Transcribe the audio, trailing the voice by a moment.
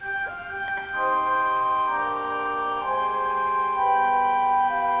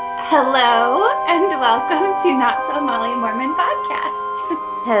Hello and welcome to Not So Molly Mormon Podcast.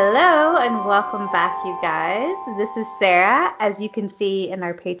 Hello and welcome back, you guys. This is Sarah, as you can see in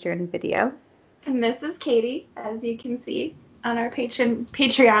our Patreon video. And this is Katie, as you can see on our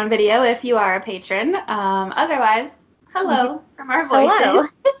Patreon video if you are a patron. Otherwise, hello from our voices. Hello.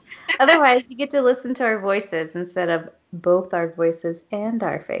 Otherwise, you get to listen to our voices instead of both our voices and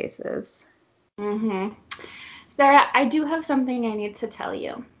our faces. Sarah, I do have something I need to tell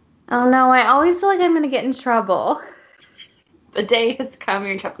you. Oh no, I always feel like I'm going to get in trouble. The day has come,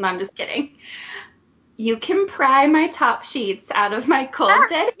 you're in trouble. No, I'm just kidding. You can pry my top sheets out of my cold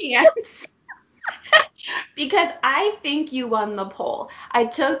dead hands. Because I think you won the poll. I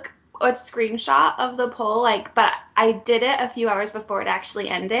took a screenshot of the poll, but I did it a few hours before it actually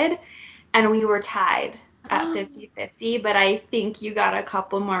ended, and we were tied at 50-50, but I think you got a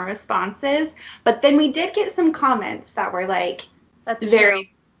couple more responses. But then we did get some comments that were That's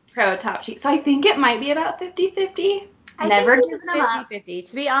very pro top sheet. So I think it might be about 50-50. I Never think giving it's them up. 50-50.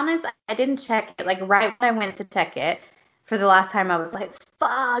 To be honest, I didn't check it. Like right when I went to check it for the last time, I was like,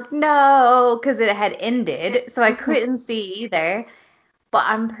 fuck no, because it had ended. So I couldn't see either. But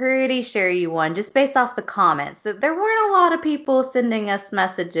I'm pretty sure you won just based off the comments. That there weren't a lot of people sending us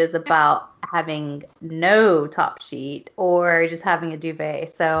messages about having no top sheet or just having a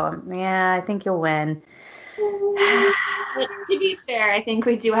duvet. So yeah, I think you'll win. But to be fair, I think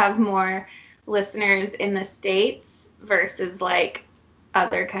we do have more listeners in the States versus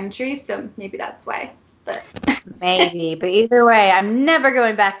other countries, so maybe that's why. But Maybe, but either way, I'm never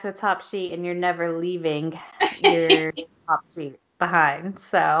going back to a top sheet, and you're never leaving your top sheet behind.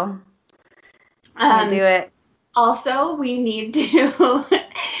 So can't do it. also, we need to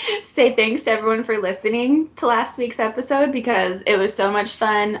say thanks to everyone for listening to last week's episode because it was so much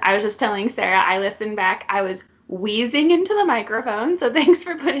fun. I was just telling Sarah, I listened back. I was wheezing into the microphone, so thanks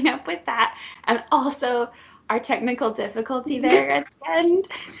for putting up with that. And also our technical difficulty there at the end.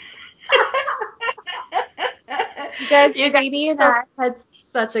 You guys, You guys, Katie and I had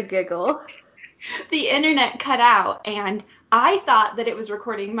such a giggle. the internet cut out, and I thought that it was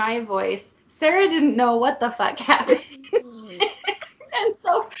recording my voice. Sarah didn't know what the fuck happened. And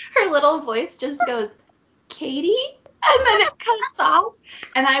so her little voice just goes, Katie? And then it cuts off.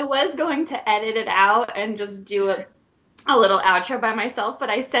 And I was going to edit it out and just do a little outro by myself, but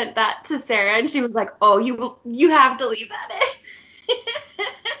I sent that to Sarah and she was like, oh, you have to leave that in.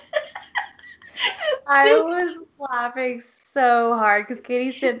 I was laughing so hard because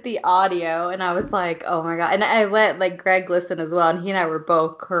Katie sent the audio, and I was like, oh my God. And I let Greg listen as well, and he and I were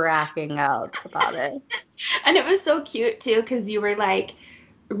both cracking up about it. And it was so cute too because you were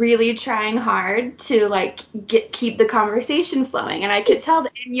really trying hard to keep the conversation flowing, and I could tell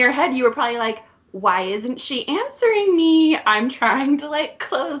that in your head you were probably like, why isn't she answering me? I'm trying to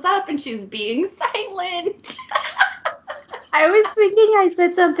close up and she's being silent. I was thinking I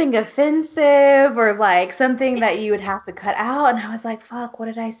said something offensive or something that you would have to cut out, and I was like, fuck, what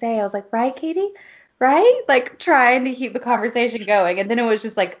did I say? I was like, right, Katie? Right? Like trying to keep the conversation going, and then it was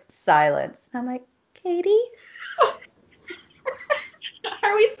just silence. And I'm like, Katie?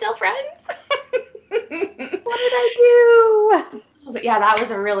 Are we still friends? What did I do? But yeah, that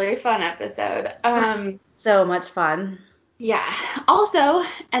was a really fun episode. So much fun. Yeah. Also,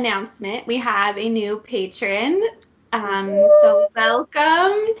 announcement: we have a new patron. So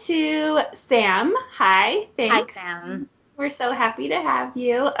welcome to Sam. Hi. Hi, Thanks. Sam. We're so happy to have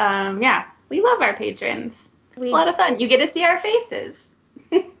you. Yeah, we love our patrons. It's a We, lot of fun. You get to see our faces.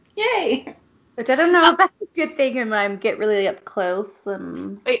 Yay. which I don't know Oh, if that's a good thing when I get really up close.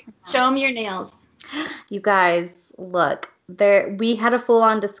 wait, show them your nails. You guys, look, we had a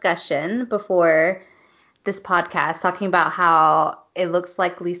full-on discussion before this podcast talking about how it looks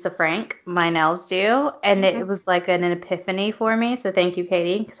like Lisa Frank, my nails do, and Mm-hmm. it was like an epiphany for me. So thank you,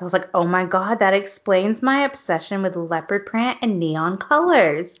 Katie, because I was like, oh my God, that explains my obsession with leopard print and neon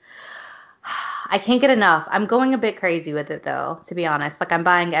colors. I can't get enough. I'm going a bit crazy with it though, to be honest. I'm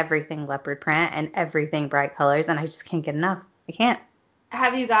buying everything leopard print and everything bright colors, and I just can't get enough. I can't.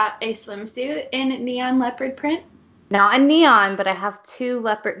 Have you got a swimsuit in neon leopard print? Not a neon, but I have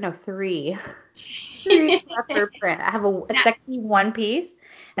three. Three leopard print. I have a now, sexy one piece,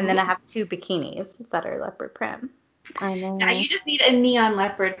 and then ooh, I have two bikinis that are leopard print. I now know. you just need a neon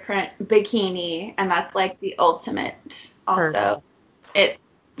leopard print bikini, and that's the ultimate. Perfect. Also, it's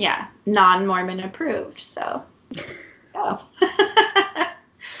yeah, non-Mormon approved. So, go.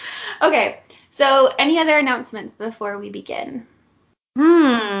 Okay. So, any other announcements before we begin?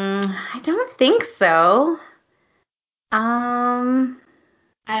 I don't think so. Um,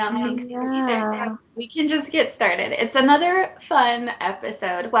 I don't think so either. Yeah. So we can just get started. It's another fun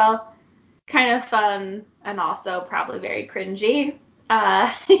episode. Well, kind of fun and also probably very cringy.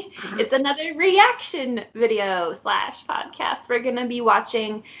 It's another reaction video slash podcast. We're going to be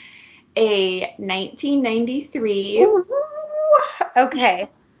watching a 1993 Ooh. Okay.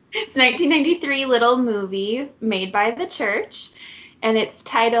 it's 1993 little movie made by the church, and it's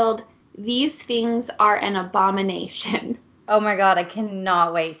titled These Things Are an Abomination. Oh my God, I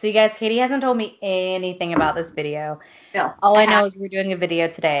cannot wait. So you guys, Katie hasn't told me anything about this video. No, All I I know have. is we're doing a video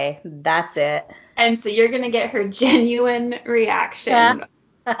today. That's it. And so you're going to get her genuine Yeah. reaction.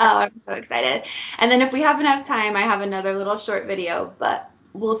 Oh, I'm so excited. And then if we have enough time, I have another little short video, but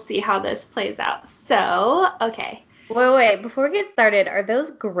we'll see how this plays out. So, okay. Wait. Before we get started, are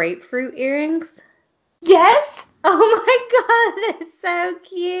those grapefruit earrings? Yes, Oh my God, that's so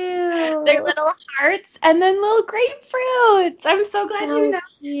they're cute. little hearts and then little grapefruits. I'm so glad you So know.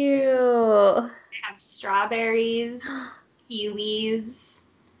 cute. They have strawberries, kiwis,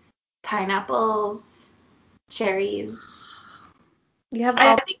 pineapples, cherries. You have I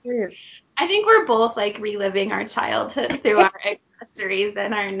all think the fruit. I think we're both like reliving our childhood through our accessories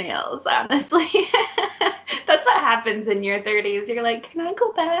and our nails, honestly. That's what happens in your 30s. You're like, can I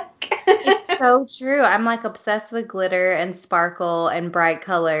go back? It's so true. I'm like obsessed with glitter and sparkle and bright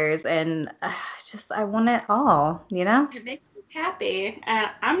colors and just I want it all, you know? It makes us happy.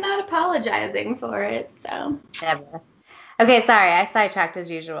 I'm not apologizing for it, so. Never. Okay, sorry, I sidetracked as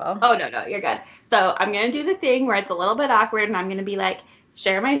usual. Oh, no, no, you're good. So I'm going to do the thing where it's a little bit awkward and I'm going to be like,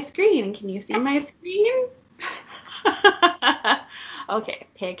 share my screen. Can you see my screen? Okay,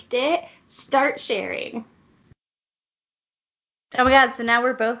 picked it. Start sharing. Oh my God, so now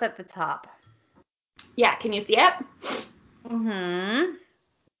we're both at the top. Yeah, can you see it? Mm-hmm.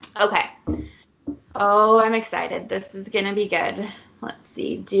 Okay. Oh, I'm excited. This is gonna be good. Let's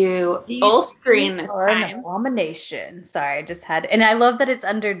see. Do These full screen this are an time. abomination. Sorry, I just had, and I love that it's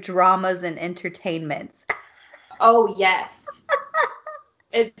under dramas and entertainments. Oh, yes.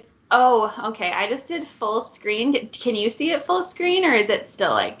 It. Oh, okay. I just did full screen. Can you see it full screen or is it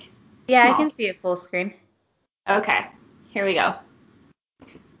still like Yeah, I small? can see it full screen. Okay. Here we go.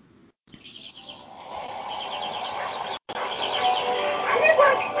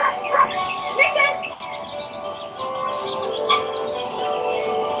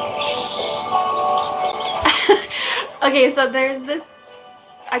 Okay, so there's this.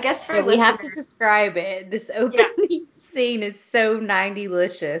 I guess for Yeah, we have to listeners. describe it. This Yeah. opening scene is so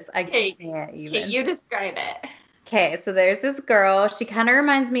 90-licious. I Okay. can't Okay, even. you describe it. Okay, so there's this girl. She kind of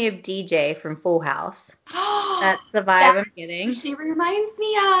reminds me of DJ from Full House. That's the That's vibe I'm who getting. she reminds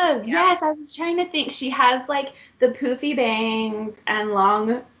me of. Yep. Yes, I was trying to think. She has like the poofy bangs and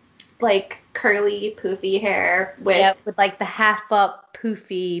long, like curly poofy hair with, Yep, with like the half up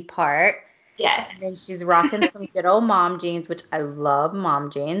poofy part. yes. And then she's rocking some good old mom jeans, which I love mom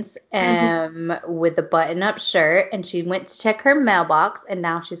jeans, Mhm. with a button up shirt. And she went to check her mailbox and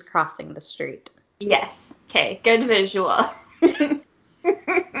now she's crossing the street. Yes. Okay, good visual.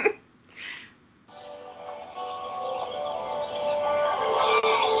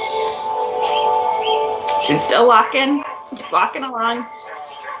 She's still walking. She's walking along.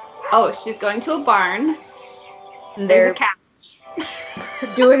 Oh, she's going to a barn. And There's a they're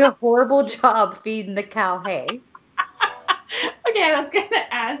cow. doing a horrible job feeding the cow hay. Okay, I was gonna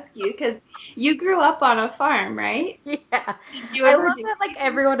ask you because you grew up on a farm, right? Yeah. Did you I ever love do that like anything?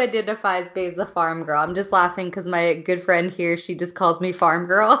 everyone identifies me as a farm girl. I'm just laughing because my good friend here, she just calls me farm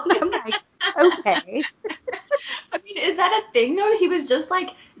girl. And I'm like, okay. I mean, is that a thing though? He was just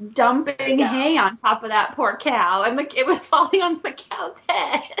like dumping hay on top of that poor cow, and like it was falling on the cow's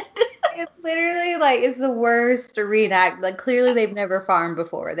head. It's literally like it's the worst reenact. Like clearly they've never farmed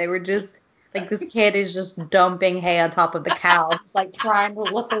before. They were just like this kid is just dumping hay on top of the cow. He's like trying to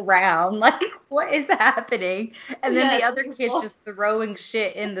look around. Like what is happening? And then the Yes, other kid's just throwing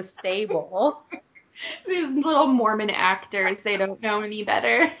shit in the stable. these little Mormon actors, they don't know any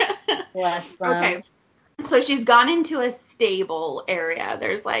better. Bless them. Okay, so she's gone into a stable area.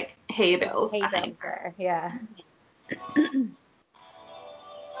 There's like hay There's bales hay behind bales her. there. Yeah.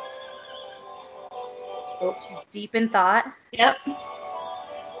 Oh, she's deep in thought. Yep,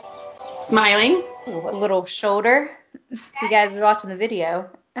 smiling. Ooh, a little shoulder. If you guys are watching the video.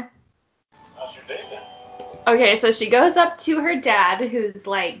 How's your day been? Okay, so she goes up to her dad, who's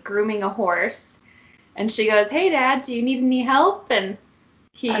like grooming a horse, and she goes, "Hey, Dad, do you need any help?" And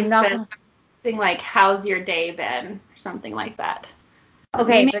he I'm not says gonna. something like, "How's your day been?" or something like that. Let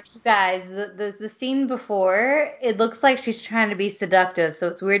me Okay, make. but you guys, the scene before, it looks like she's trying to be seductive, so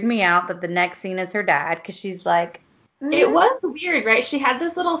it's weirding me out that the next scene is her dad, because she's like, It was weird, right? She had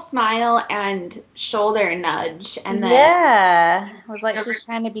this little smile and shoulder nudge, and then Yeah. It was like she was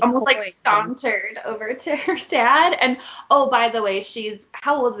trying to be almost like coy. sauntered over to her dad. And oh, by the way,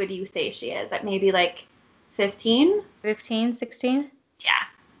 how old would you say she is? Like maybe like 15? 15, 16? Yeah.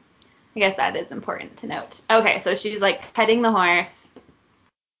 I guess that is important to note. Okay, so she's like petting the horse.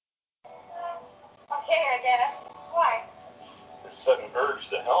 Okay, I guess. Why? This sudden urge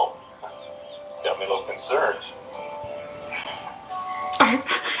to help. It's got me a little concerned. Sarah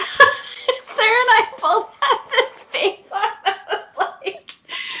and I both had this face on.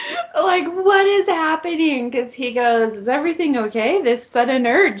 I was like, what is happening? Because he goes, is everything okay? This sudden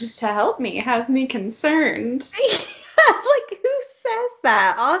urge to help me has me concerned. Like, who says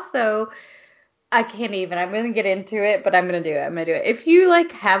that? Also, I can't even. I'm going to get into it, but I'm going to do it. If you,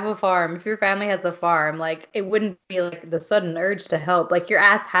 like, have a farm, if your family has a farm, like, it wouldn't be, like, the sudden urge to help. Like, your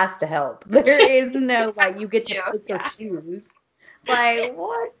ass has to help. There is no, like, you get to pick or choose. Like,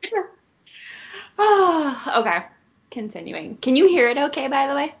 what? Oh, okay. Continuing. Can you hear it okay, by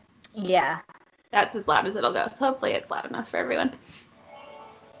the way? Yeah. That's as loud as it'll go. So hopefully it's loud enough for everyone.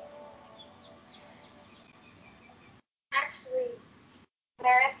 Actually,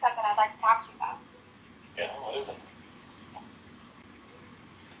 there is something I'd like to talk to you about. Yeah, what is it?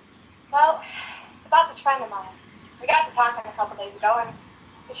 Well, it's about this friend of mine. We got to talking a couple days ago, and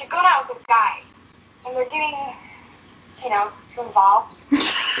she's going out with this guy. And they're getting, too involved.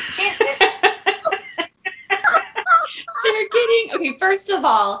 She's this. They're getting, okay, first of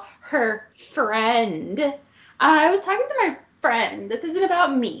all, her friend. I was talking to my friend. This isn't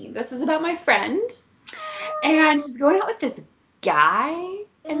about me. This is about my friend. And she's going out with this guy,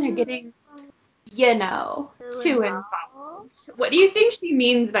 and they're getting, too involved. What do you think she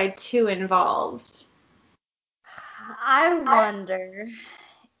means by too involved? I wonder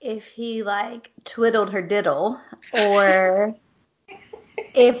if he, like, twiddled her diddle, or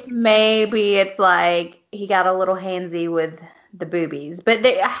if maybe it's like he got a little handsy with the boobies. But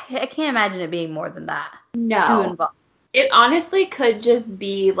I can't imagine it being more than that. No. Too involved. It honestly could just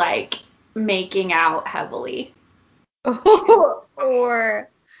be like making out heavily. Or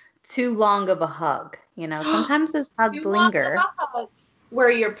too long of a hug. Sometimes those hugs linger. Where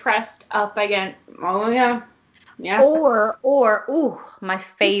you're pressed up against. Oh, yeah. Yeah. Or, ooh, my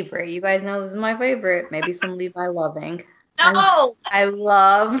favorite. You guys know this is my favorite. Maybe some Levi Loving. No! I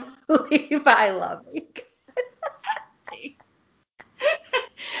love Levi Loving.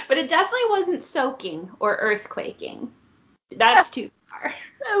 But it definitely wasn't soaking or earthquaking. That's too far.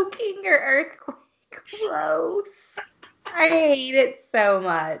 Soaking or earthquake. Gross. I hate it so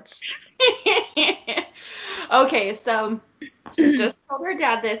much. Okay, so she's just told her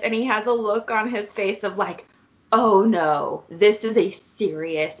dad this, and he has a look on his face of like, oh no, this is a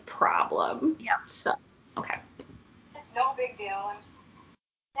serious problem. Yeah. So, okay. It's no big deal. And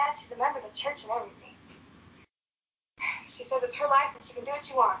yeah, she's a member of the church and everything. She says it's her life and she can do what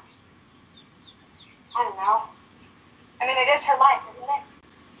she wants. I don't know. I mean, it is her life, isn't it?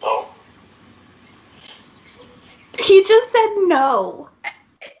 No. He just said no.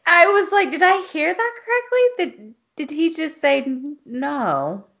 I was like, did I hear that correctly? Did he just say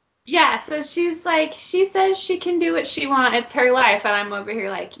no? Yeah, so she's like, she says she can do what she wants. It's her life. And I'm over here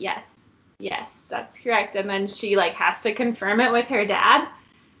like, yes, that's correct. And then she like has to confirm it with her dad.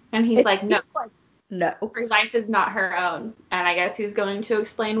 And he's like, no. No. Her life is not her own. And I guess he's going to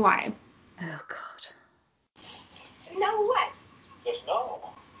explain why. Oh, God. No, what? Just no.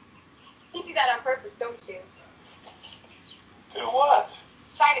 You do that on purpose, don't you? Do what?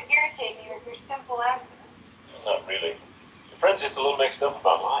 Try to irritate me with your simple answers. Not really. Your friend's just a little mixed up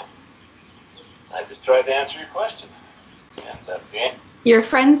about life. I just tried to answer your question. And that's the end. Your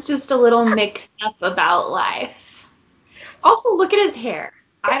friend's just a little mixed up about life. Also, look at his hair.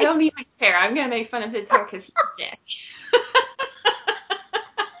 I don't even care. I'm going to make fun of his hair because he's a dick.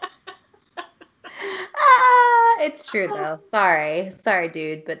 It's true, though. Sorry,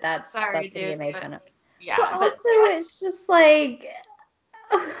 dude, but that's what you made fun of. Yeah. But also, it's just like,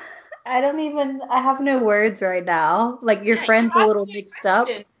 I have no words right now. Like, your friend's a little mixed up.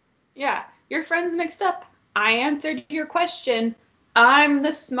 Yeah, your friend's mixed up. I answered your question. I'm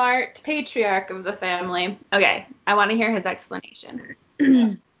the smart patriarch of the family. Okay, I want to hear his explanation.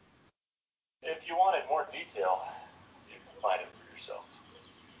 If you wanted more detail, you can find it for yourself.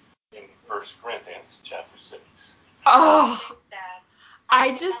 In 1 Corinthians chapter 6. Oh,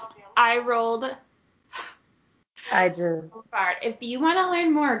 I rolled. So hard. If you want to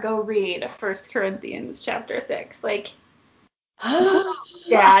learn more, go read 1 Corinthians chapter 6. Like,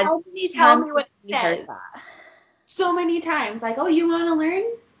 Dad, tell me what it says. So many times. Like, oh, you want to learn?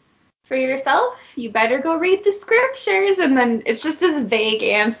 for yourself, you better go read the scriptures. And then it's just this vague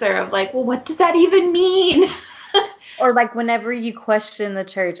answer of like, well, what does that even mean? Or like whenever you question the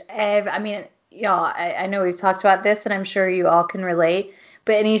church, I mean, y'all, I know we've talked about this and I'm sure you all can relate,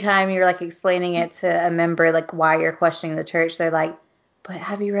 but anytime you're like explaining it to a member, like why you're questioning the church, they're like, but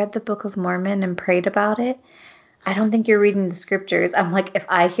have you read the Book of Mormon and prayed about it? I don't think you're reading the scriptures. I'm like, if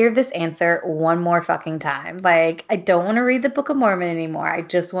I hear this answer one more fucking time, like, I don't want to read the Book of Mormon anymore. I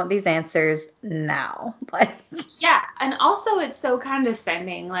just want these answers now. Like, Yeah, and also it's so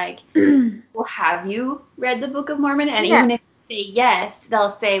condescending. Like, well, have you read the Book of Mormon? And Yeah. even if you say yes,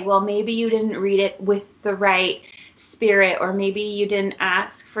 they'll say, well, maybe you didn't read it with the right spirit, or maybe you didn't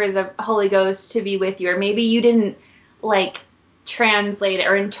ask for the Holy Ghost to be with you, or maybe you didn't like translate it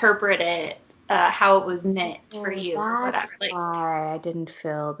or interpret it how it was meant for you, or that's whatever. Like, why I didn't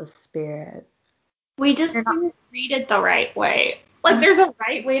feel the spirit. we just You're not- didn't read it the right way. Like, there's a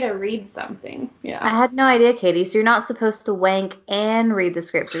right way to read something. I Yeah. had no idea, Katie. So you're not supposed to wank and read the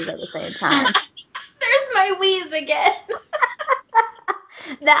scriptures at the same time. There's my wheeze again.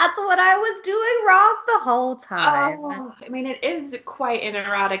 That's what I was doing wrong the whole time. Oh, I mean, it is quite an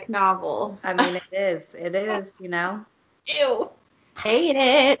erotic novel. I mean, it is, you know. Ew. Hate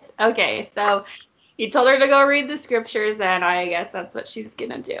it. Okay, so he told her to go read the scriptures, and I guess that's what she's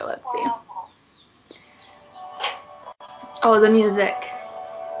gonna do. Let's see. Oh, the music.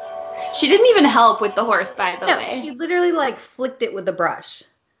 She didn't even help with the horse, by the No, way. she literally like flicked it with a brush.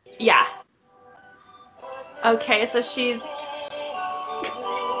 Yeah. Okay, so she's...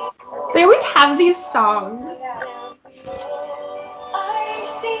 They always have these songs.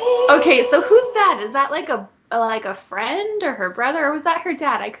 Okay, so who's that? Is that like a friend or her brother, or was that her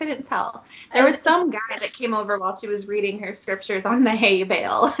dad? I couldn't tell. There was some guy that came over while she was reading her scriptures on the hay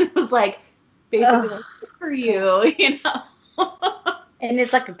bale and was like, basically, like, good for you, you know? And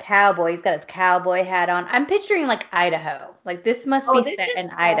it's like a cowboy. He's got his cowboy hat on. I'm picturing like Idaho. Like this must be This set is in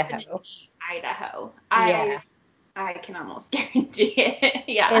Idaho. definitely Idaho. Yeah. I can almost guarantee it.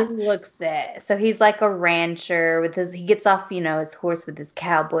 Yeah. It looks it. So he's like a rancher with he gets off, you know, his horse with his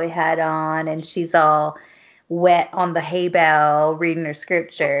cowboy hat on, and she's all wet on the hay bale reading her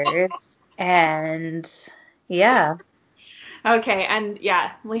scriptures. And yeah. Okay, and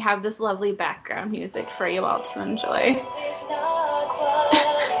yeah, we have this lovely background music for you all to enjoy.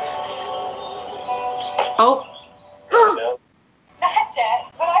 Oh. Not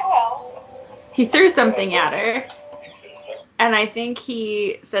yet, but I will. He threw something at her. And I think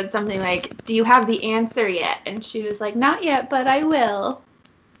he said something like, do you have the answer yet? And she was like, not yet, but I will.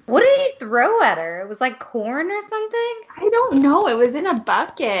 What did he throw at her? It was like corn or something? I don't know. It was in a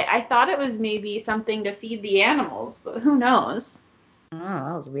bucket. I thought it was maybe something to feed the animals, but who knows? Oh,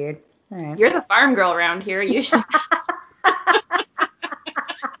 that was weird. All right. You're the farm girl around here. You should.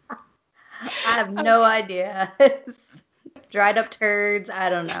 I have no idea. Dried up turds. I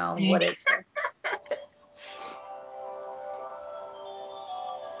don't know what it's.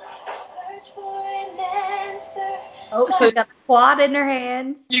 Oh, she's got the quad in her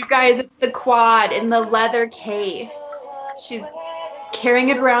hands. You guys, it's the quad in the leather case. She's carrying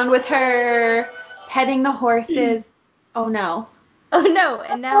it around with her, petting the horses. Oh no. Oh no!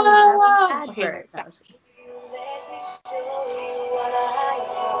 And now we have an advert. Okay,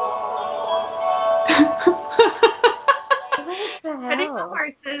 What the petting the hell?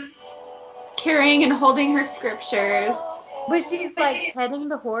 horses, carrying and holding her scriptures. But she's like petting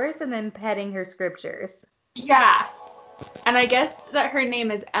the horse and then petting her scriptures. Yeah. And I guess that her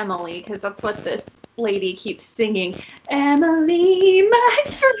name is Emily, because that's what this lady keeps singing. Emily, my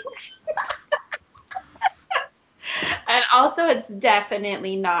friend. And also, it's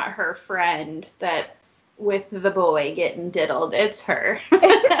definitely not her friend that's with the boy getting diddled. It's her.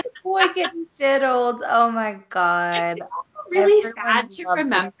 Boy getting diddled. Oh my god. It's also really Everyone sad to loves it.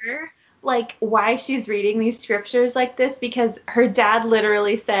 remember, like, why she's reading these scriptures like this, because her dad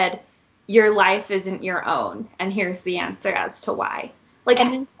literally said, your life isn't your own, and here's the answer as to why. Like,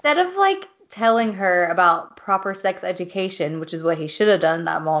 And instead of like telling her about proper sex education, which is what he should have done in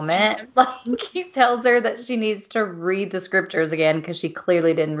that moment, like he tells her that she needs to read the scriptures again because she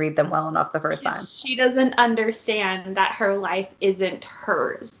clearly didn't read them well enough the first time. she doesn't understand that her life isn't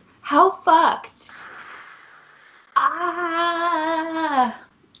hers. How fucked. Ah.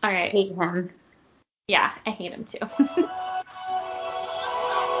 All I right. hate him. Yeah, I hate him too.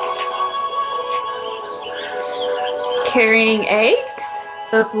 Carrying eggs?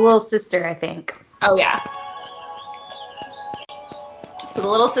 This little sister, I think. Oh, yeah. So the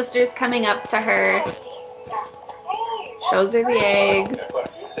little sister's coming up to her, shows her the eggs.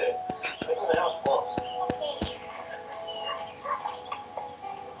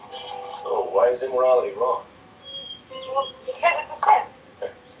 is immorality wrong? Well, because it's a sin.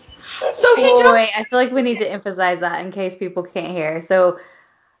 So he just Wait, I feel like we need to emphasize that in case people can't hear. So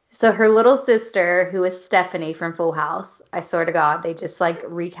her little sister, who is Stephanie from Full House, I swear to God, they just like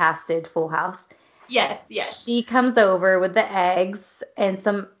recasted Full House. yes. She comes over with the eggs and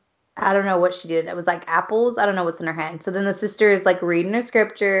some, I don't know what she did. It was like apples. I don't know what's in her hand. So then the sister is like reading her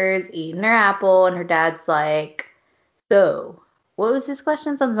scriptures, eating her apple, and her dad's like, so what was his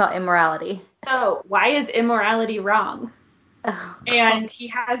question? Something about immorality. So why is immorality wrong? Oh, And he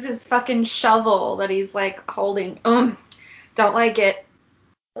has his fucking shovel that he's like holding. Don't like it.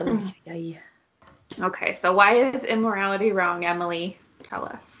 God. Ay. Okay, so why is immorality wrong, Emily? Tell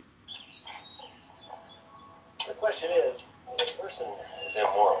us. The question is, when a person is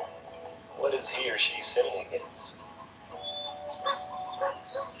immoral, what is he or she sinning against?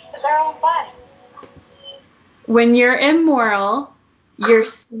 Their own bodies. When you're immoral, you're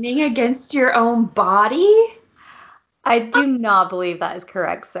sinning against your own body? I do not believe that is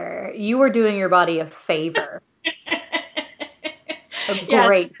correct, sir. You are doing your body a favor. A Yeah,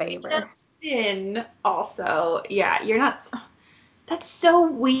 great favor. that's sin also. Yeah, you're not. That's so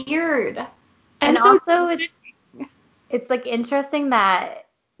weird. And so also it's like interesting that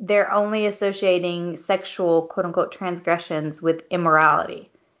they're only associating sexual quote unquote transgressions with immorality.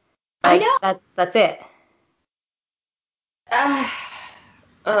 I Like know. that's it.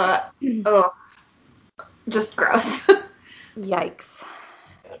 Oh, just gross. Yikes.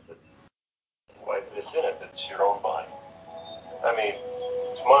 Why is it a sin if it's your own body? I mean,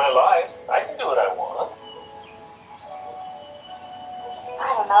 it's my life. I can do what I want. I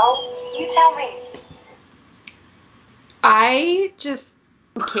don't know. You tell me. I just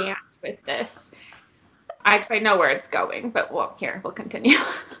can't with this. I know where it's going, but we'll continue.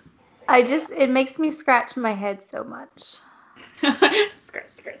 It makes me scratch my head so much.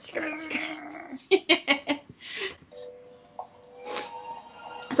 Scratch.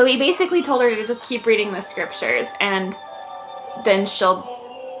 So he basically told her to just keep reading the scriptures, and then she'll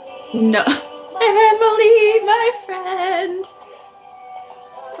no. Emily, my friend.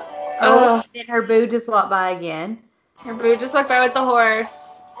 Oh, then her boo just walked by again. Her boo just walked by with the horse.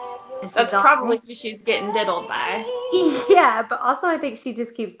 And she's That's on probably it. who she's getting diddled by. Yeah, but also I think she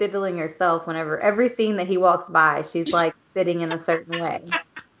just keeps diddling herself whenever every scene that he walks by, she's like sitting in a certain way.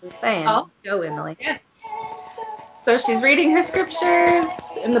 Just saying. Oh. Go, Emily. Yes. So she's reading her scriptures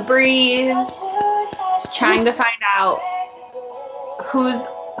in the breeze, trying to find out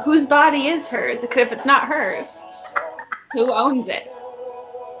whose body is hers. Because if it's not hers, who owns it?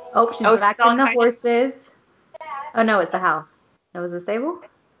 Oh, she's back in the horses. Oh no, it's the house. It was the stable?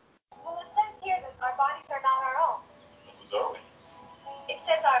 Well, it says here that our bodies are not our own. Whose are we? It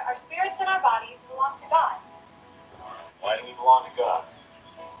says our spirits and our bodies belong to God. Why do we belong to God?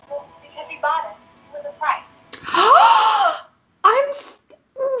 Well, because He bought us with a price.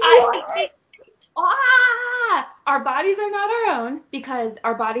 Our bodies are not our own because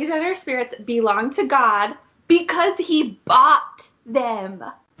our bodies and our spirits belong to God because He bought them.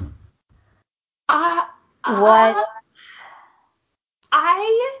 What?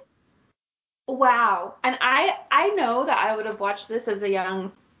 Wow. And I know that I would have watched this as a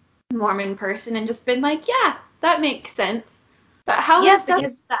young Mormon person and just been like, yeah, that makes sense. But how Yes, is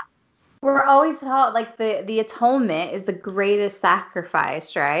against that? we're always taught like the atonement is the greatest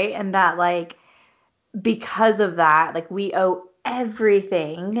sacrifice, right? And that like because of that, like we owe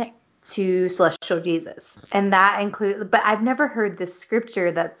everything to celestial Jesus. And that includes, but I've never heard this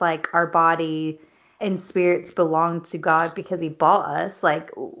scripture that's like our body and spirits belong to God because He bought us. Like,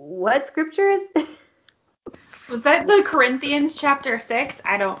 what scripture is this? Was that the Corinthians chapter 6?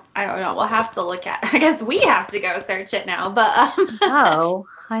 I don't know. We'll have to look at. I guess we have to go search it now. But Oh,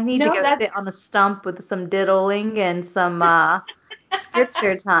 I need to No, go that's- sit on a stump with some diddling and some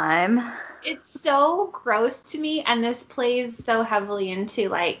scripture time. It's so gross to me, and this plays so heavily into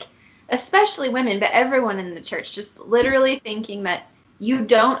like, especially women, but everyone in the church, just literally thinking that you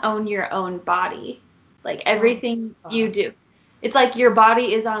don't own your own body. Like everything you do, it's like your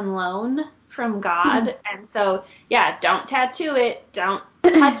body is on loan from God, and so yeah, don't tattoo it, don't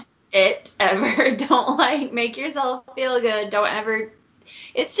touch it ever, don't like make yourself feel good, don't ever.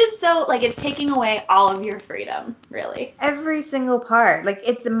 It's just so like it's taking away all of your freedom, really. Every single part. Like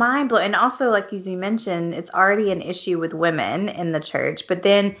it's mind blowing. And also, like as you mentioned, it's already an issue with women in the church. But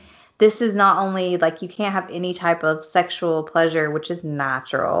then this is not only like you can't have any type of sexual pleasure, which is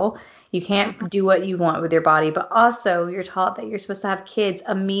natural. You can't do what you want with your body, but also you're taught that you're supposed to have kids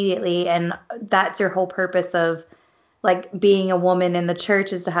immediately, and that's your whole purpose of like being a woman in the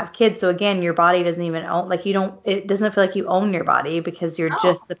church is to have kids. So again, your body doesn't even own, like it doesn't feel like you own your body because you're Oh.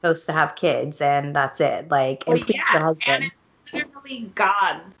 just supposed to have kids and that's it. Like, and please your And husband. it's literally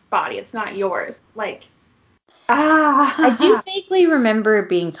God's body. It's not yours. Like, I do vaguely remember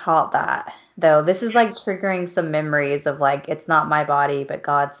being taught that, though. This is like triggering some memories of like, it's not my body, but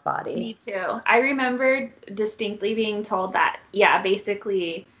God's body. Me too. I remember distinctly being told that, yeah,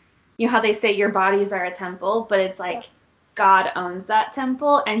 basically, you know how they say your bodies are a temple, but it's like God owns that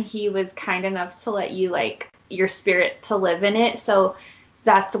temple and he was kind enough to let you, like, your spirit to live in it. So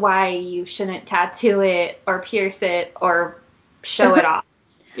that's why you shouldn't tattoo it or pierce it or show it off.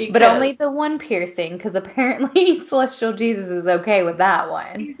 But only the one piercing, because apparently Celestial Jesus is okay with that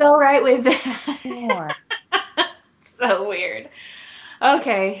one. He's all right with that. Yeah. So weird.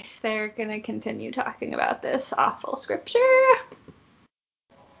 Okay, they're going to continue talking about this awful scripture.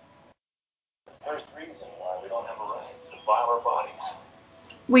 First reason why we don't have a right to defile our bodies.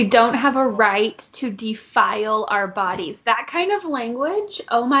 We don't have a right to defile our bodies. That kind of language,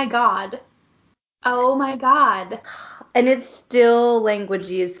 oh my God. Oh my God. And it's still language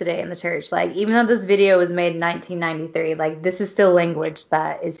used today in the church. Like, even though this video was made in 1993, like, this is still language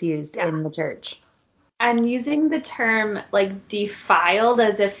that is used in the church. And using the term, like, defiled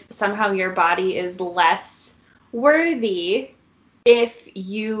as if somehow your body is less worthy if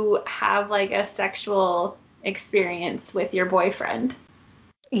you have, like, a sexual experience with your boyfriend.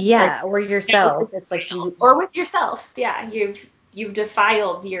 Yeah, or yourself. It's like you... Or with yourself. Yeah, you've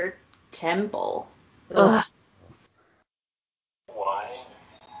defiled your temple. Ugh. Why it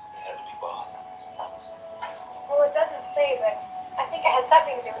had to be bought? Well, it doesn't say, but I think it had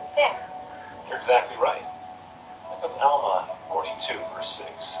something to do with sin. You're exactly right. Look at Alma 42, verse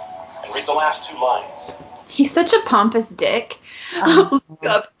 6, and read the last two lines. He's such a pompous dick. Look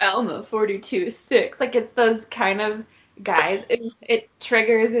up Alma 42:6. Like, it's those kind of guys. It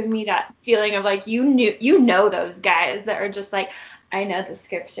triggers in me that feeling of like, you know those guys that are just like, I know the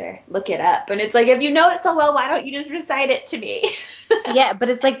scripture, look it up. And it's like, if you know it so well, why don't you just recite it to me? Yeah, but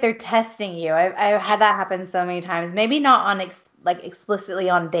it's like they're testing you. I've had that happen so many times. Maybe not on like explicitly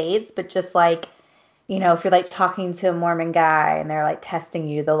on dates, but just like, you know, if you're like talking to a Mormon guy and they're like testing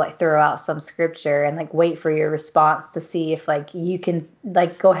you, they'll like throw out some scripture and like wait for your response to see if like you can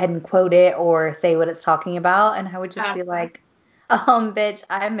like go ahead and quote it or say what it's talking about. And I would just be like, bitch,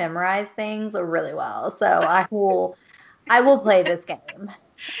 I memorize things really well, so I will play this game.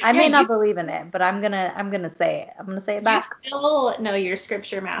 I may not believe in it, but I'm gonna say it. I'm gonna say it back. You still know your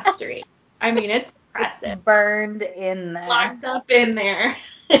scripture mastery. I mean, it's impressive. It's burned in there. Locked up in there.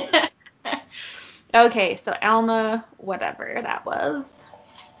 Okay, so Alma, whatever that was.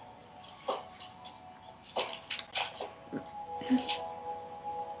 And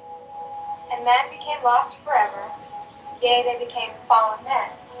man became lost forever. Yea, they became fallen men.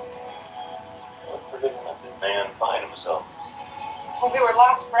 What predicament did man find himself? Well, we were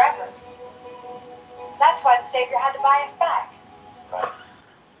lost forever. That's why the Savior had to buy us back. Right.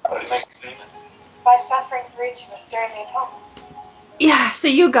 How did he make the payment? By suffering for each of us during the atonement. Yeah, so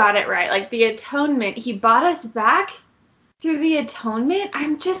you got it right. Like, the atonement, he bought us back through the atonement.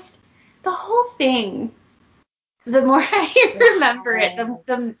 The whole thing, the more I remember it,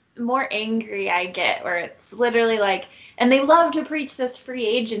 the more angry I get, where it's literally like, and they love to preach this free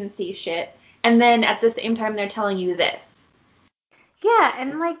agency shit, and then at the same time they're telling you this. Yeah,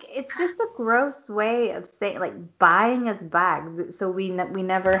 and like it's just a gross way of saying like buying us back. So we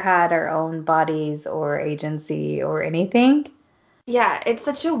never had our own bodies or agency or anything. Yeah, it's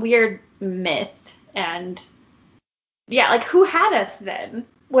such a weird myth, and yeah, like who had us then?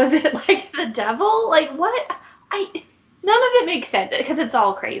 Was it like the devil? Like what? None of it makes sense because it's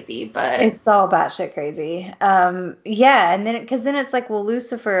all crazy, but It's all batshit crazy. Yeah, and then it's like, well,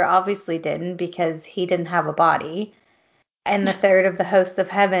 Lucifer obviously didn't because he didn't have a body, and the third of the host of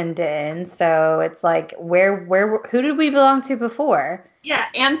heaven didn't. So it's like, who did we belong to before? Yeah,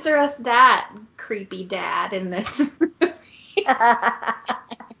 answer us that, creepy dad in this movie. Made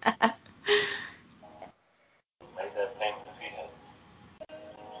that payment if he had.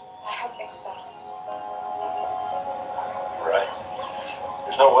 I don't think so. You're right.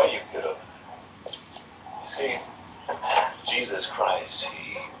 There's no way you could have. You see, Jesus Christ,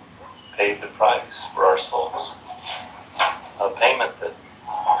 he paid the price for our souls. A payment that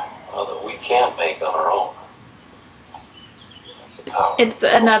we can't make on our own. That's the power. It's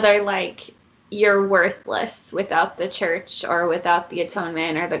another like you're worthless without the church or without the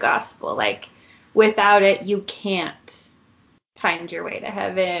atonement or the gospel. Like without it, you can't find your way to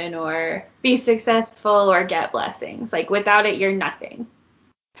heaven or be successful or get blessings. Like without it, you're nothing.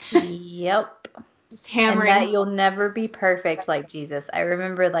 Yep. Just And hammering. that you'll never be perfect like Jesus. I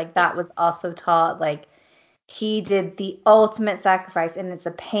remember like that was also taught, like he did the ultimate sacrifice, and it's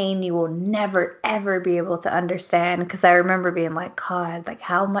a pain you will never ever be able to understand. Because I remember being like, God, like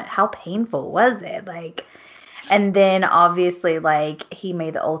how painful was it? Like, and then obviously like he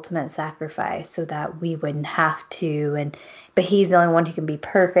made the ultimate sacrifice so that we wouldn't have to. And but he's the only one who can be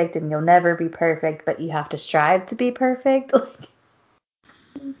perfect, and you'll never be perfect, but you have to strive to be perfect.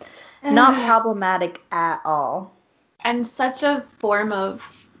 Not problematic at all. And such a form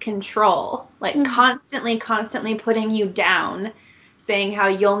of control, like constantly putting you down, saying how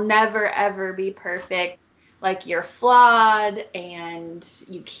you'll never ever be perfect, like you're flawed and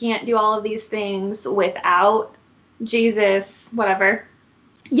you can't do all of these things without Jesus, whatever.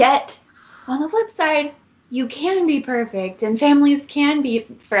 Yet, on the flip side, you can be perfect and families can be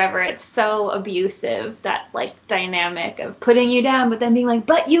forever. It's so abusive, that like dynamic of putting you down, but then being like,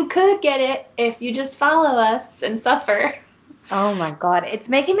 but you could get it if you just follow us and suffer. Oh my God. It's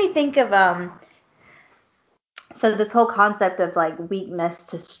making me think of so this whole concept of like weakness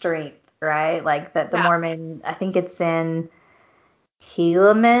to strength, right? Like that the Mormon, I think it's in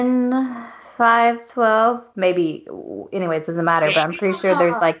Helaman 5:12, maybe, anyways, doesn't matter, but I'm pretty sure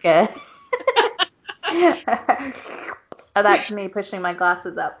there's like a oh, that's me pushing my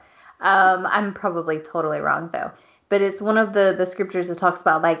glasses up. I'm probably totally wrong though. But it's one of the scriptures that talks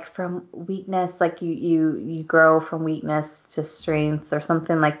about like from weakness, like you grow from weakness to strength or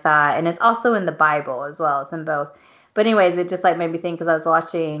something like that. And it's also in the Bible as well. It's in both. But anyways, it just like made me think because I was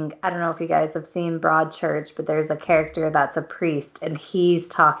watching, I don't know if you guys have seen Broadchurch, but there's a character that's a priest and he's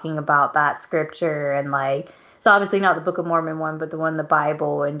talking about that scripture and like, so obviously not the Book of Mormon one, but the one in the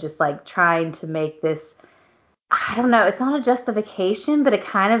Bible, and just like trying to make this, I don't know, it's not a justification, but it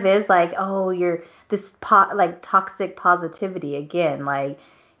kind of is like, oh, you're this like toxic positivity again, like,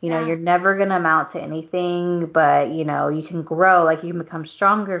 you're never going to amount to anything, but you can grow, like you can become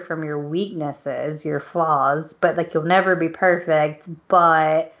stronger from your weaknesses, your flaws, but like you'll never be perfect,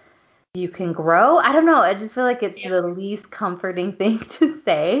 but you can grow. I don't know. I just feel like it's the least comforting thing to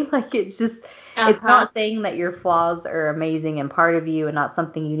say. Like it's just, it's not saying that your flaws are amazing and part of you and not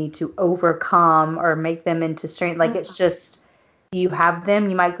something you need to overcome or make them into strength. Like it's just, you have them,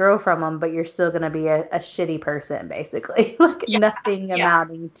 you might grow from them, but you're still going to be a shitty person, basically. Like nothing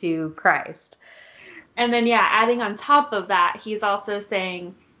amounting to Christ. And then, adding on top of that, he's also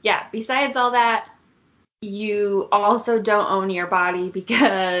saying, besides all that, you also don't own your body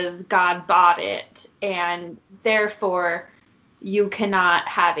because God bought it, and therefore you cannot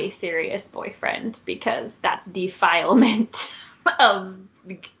have a serious boyfriend because that's defilement of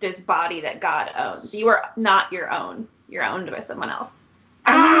this body that God owns. You are not your own. You're owned by someone else.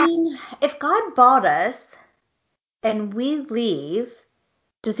 I mean, if God bought us and we leave,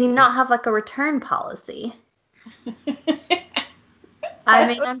 does he not have like a return policy? I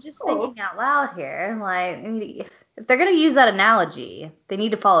mean, I'm just thinking out loud here. Like, if they're going to use that analogy, they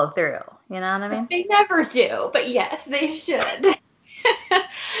need to follow through. You know what I mean? They never do, but yes, they should.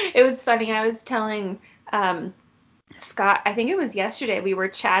 It was funny. I was telling Scott, I think it was yesterday, we were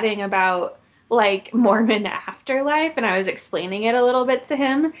chatting about like Mormon afterlife, and I was explaining it a little bit to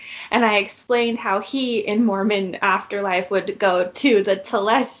him, and I explained how he in Mormon afterlife would go to the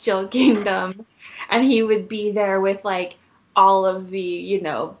celestial kingdom, and he would be there with like all of the,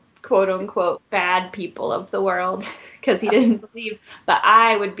 quote unquote bad people of the world because he didn't believe, but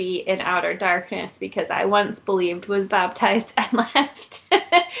I would be in outer darkness because I once believed, was baptized, and left.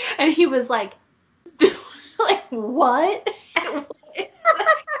 And he was like, like, what?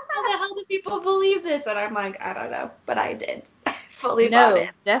 How the hell do people believe this? And I'm like, I don't know, but I did. I fully bought it.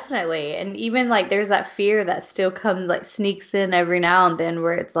 No, definitely. And even like there's that fear that still comes, like sneaks in every now and then,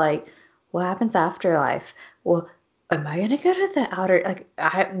 where it's like, what happens after life? Well, am I gonna go to the outer, like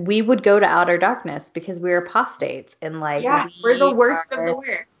we would go to outer darkness because we're apostates and like We're the worst of the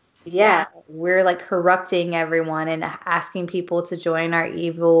worst. Yeah, we're like corrupting everyone and asking people to join our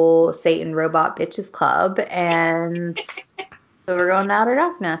evil Satan robot bitches club, and so we're going to outer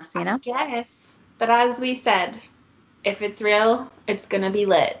darkness, Yes, but as we said, if it's real, it's gonna be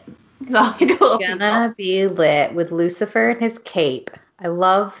lit. It's all the cool Gonna be lit with Lucifer and his cape. I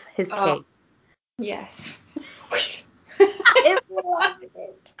love his cape. Yes. I love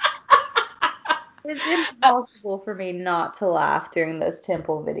it. It's impossible for me not to laugh during those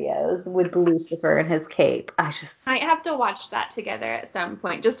temple videos with Lucifer and his cape. Might have to watch that together at some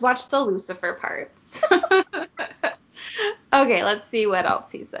point. Just watch the Lucifer parts. Okay, let's see what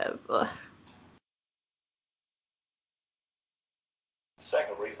else he says. Ugh. The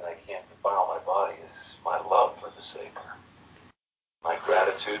second reason I can't defile my body is my love for the Savior. my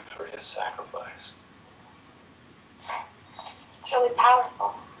gratitude for his sacrifice. It's really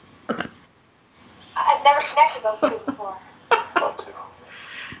powerful. I've never connected those two before. Love to.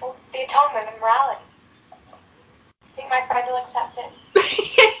 Well, the atonement and morality. Think my friend will accept it?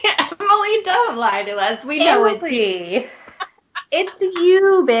 Emily, don't lie to us. We know it's you. Emily, it's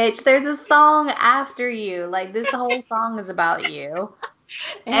you, bitch. There's a song after you. Like, this whole song is about you.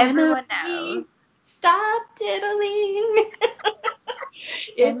 Everyone knows. Stop diddling.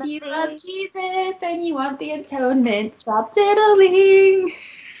 If you love Emily. Jesus and you want the atonement, stop diddling.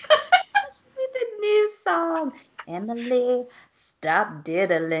 With a new song. Emily, stop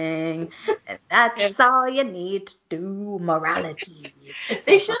diddling. And that's all you need to do. Morality.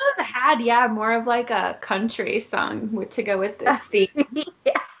 They should have had, more of like a country song to go with this theme.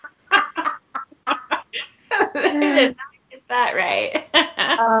 Yeah. They did not get that right.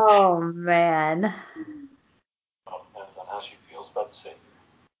 Oh, man. Well, depends on how she feels about the Savior.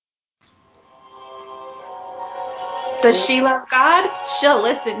 Does she love God? She'll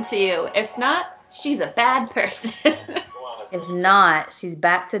listen to you. If not, she's a bad person. Go on, let's If go. not, she's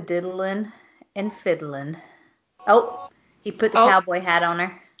back to diddling and fiddling. Oh, he put the Oh. cowboy hat on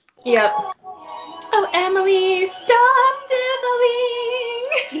her. Yep. Oh, Emily, stop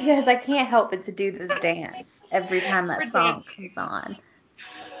diddling. You guys, I can't help but to do this dance every time that song comes on.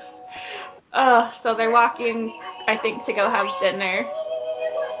 So they're walking, I think, to go have dinner.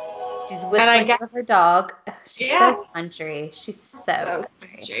 She's whistling for her dog. She's so country. She's so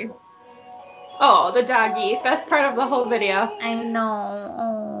country. Oh, the doggy. Best part of the whole video. I know.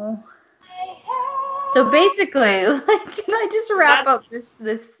 Oh. So basically, like, can I just wrap up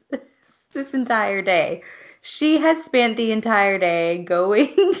this entire day? She has spent the entire day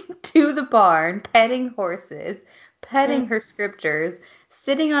going to the barn, petting horses, petting her scriptures,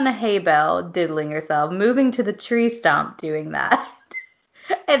 sitting on a hay bale, diddling herself, moving to the tree stump, doing that,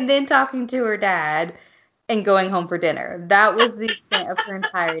 and then talking to her dad and going home for dinner. That was the extent of her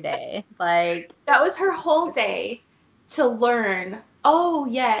entire day. Like, that was her whole day to learn, oh,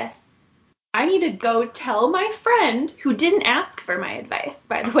 yes, I need to go tell my friend, who didn't ask for my advice,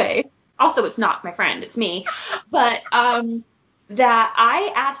 by the way. Also, it's not my friend, it's me. But that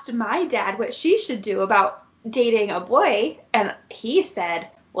I asked my dad what she should do about dating a boy, and he said,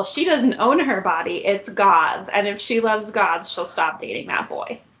 well, she doesn't own her body, it's God's. And if she loves God, she'll stop dating that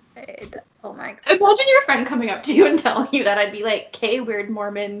boy. oh my God. Imagine your friend coming up to you and telling you that. I'd be like, okay, weird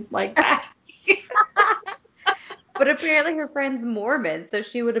Mormon, like that. But apparently her friend's Mormon, so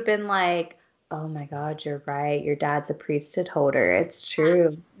she would have been like, oh my God, you're right. Your dad's a priesthood holder. It's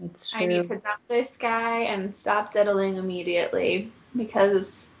true. It's true. I need to dump this guy and stop diddling immediately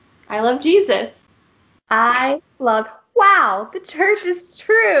because I love Jesus. Wow, the church is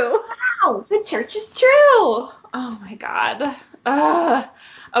true. Wow, the church is true. Oh my God.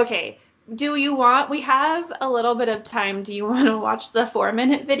 Okay, we have a little bit of time. Do you want to watch the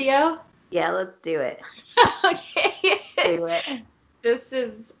 4-minute video? Yeah, let's do it. Okay. Do it. This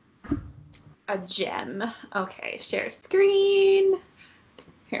is a gem. Okay, share screen.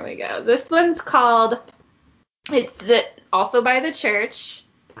 Here we go. This one's called, also by the church,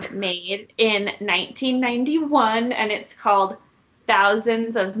 made in 1991, and it's called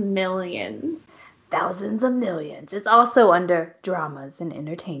Thousands of Millions. Thousands of Millions. It's also under Dramas and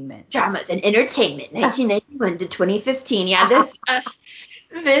Entertainment. Dramas and Entertainment, 1991 to 2015. Yeah,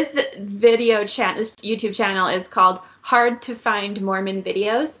 this video channel, this YouTube channel is called Hard to Find Mormon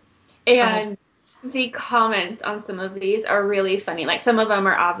Videos, and the comments on some of these are really funny. Like, some of them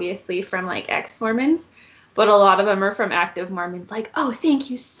are obviously from like ex-Mormons, but a lot of them are from active Mormons. Like, oh, thank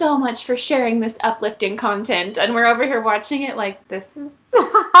you so much for sharing this uplifting content, and we're over here watching it like, this is.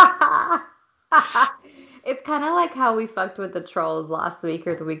 It's kind of like how we fucked with the trolls last week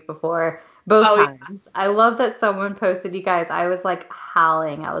or the week before. Both times. Yeah. I love that someone posted, you guys, I was like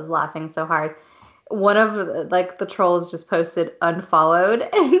howling. I was laughing so hard. One of the trolls just posted unfollowed,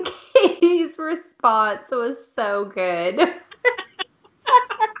 and Katie's response was so good.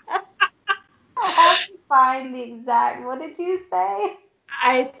 I have to find the exact, what did you say?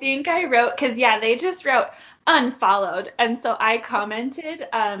 I think I wrote, because they just wrote unfollowed, and so I commented,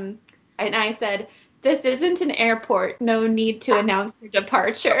 and I said, this isn't an airport, no need to announce your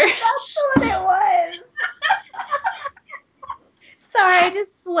departure. That's what it was. Sorry, I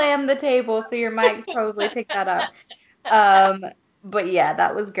just slammed the table, so your mics probably picked that up. But yeah,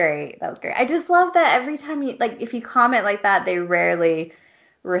 that was great. That was great. I just love that every time if you comment like that, they rarely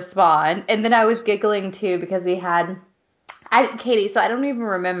respond. And then I was giggling too because we had Katie, so I don't even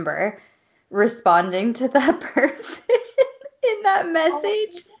remember responding to that person in that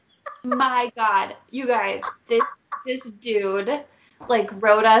message. Oh my God, you guys, this dude like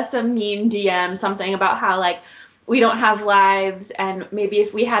wrote us a mean DM, something about how like we don't have lives, and maybe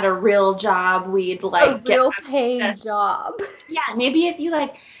if we had a real job, we'd like A real paying job. Yeah, maybe if you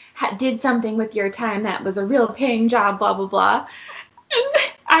like did something with your time that was a real paying job, blah blah blah.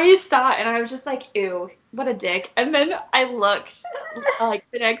 And I saw it and I was just like, ew, what a dick. And then I looked like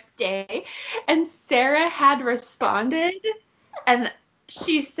the next day, and Sarah had responded, and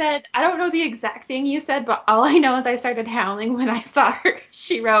she said, I don't know the exact thing you said, but all I know is I started howling when I saw her.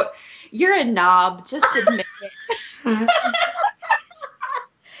 She wrote, "You're a knob, just admit it." That's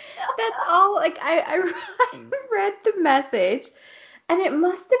all. Like I read the message, and it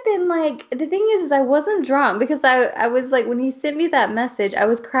must have been like, the thing is I wasn't drunk, because I was like, when he sent me that message, I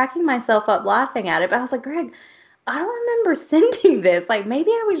was cracking myself up laughing at it, but I was like, Greg, I don't remember sending this. Like,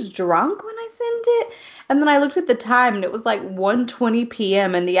 maybe I was drunk when I sent it. And then I looked at the time and it was like 1:20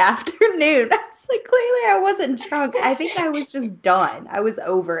 p.m. in the afternoon. I was like, clearly I wasn't drunk. I think I was just done. I was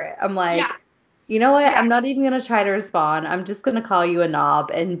over it. I'm like, Yeah. you know what? Yeah. I'm not even going to try to respond. I'm just going to call you a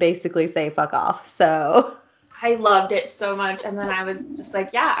knob and basically say fuck off. So. I loved it so much, and then I was just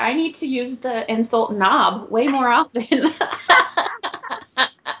like, yeah, I need to use the insult knob way more often.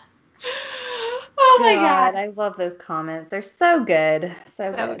 Oh my God. I love those comments. They're so good.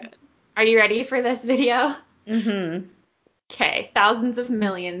 So So good. good. Are you ready for this video? Mm-hmm. Okay, thousands of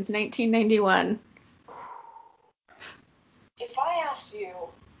millions, 1991. If I asked you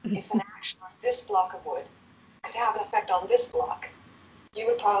if an action on this block of wood could have an effect on this block, you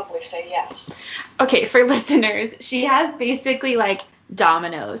would probably say yes. Okay, for listeners, she has basically like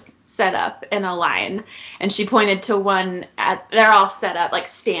dominoes set up in a line, and she pointed to one they're all set up, like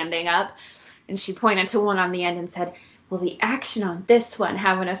standing up, and she pointed to one on the end and said, will the action on this one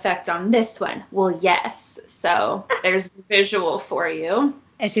have an effect on this one? Well, yes. So there's the visual for you.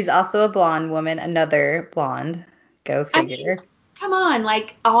 And she's also a blonde woman, another blonde. Go I mean, figure. come on,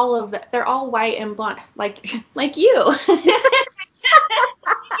 like all of them, they're all white and blonde, like you.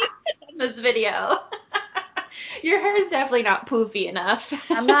 In this video. Your hair is definitely not poofy enough.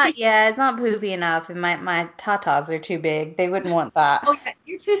 I'm not, yeah, it's not poofy enough, and my tatas are too big. They wouldn't want that. Oh yeah,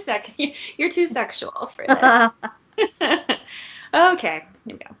 you're too sexual for this. Okay,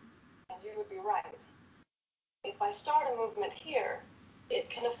 here we go. And you would be right. If I start a movement here, it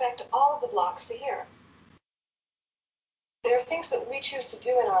can affect all of the blocks to here. There are things that we choose to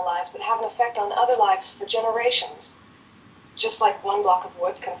do in our lives that have an effect on other lives for generations, just like one block of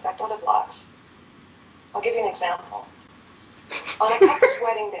wood can affect other blocks. I'll give you an example. On a couple's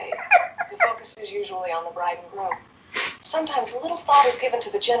wedding day, the focus is usually on the bride and groom. Sometimes little thought is given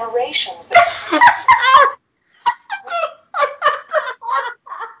to the generations that...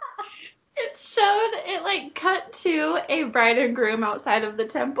 It like cut to a bride and groom outside of the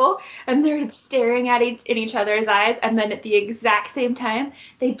temple, and they're staring at in each other's eyes, and then at the exact same time,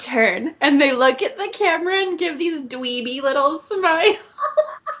 they turn and they look at the camera and give these dweeby little smiles.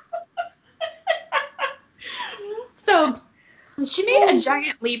 So she made a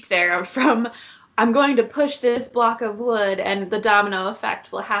giant leap there from, I'm going to push this block of wood and the domino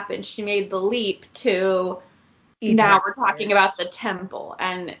effect will happen. She made the leap to now we're talking about the temple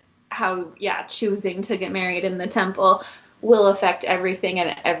and how, yeah, choosing to get married in the temple will affect everything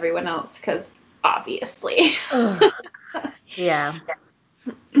and everyone else, because obviously. Yeah.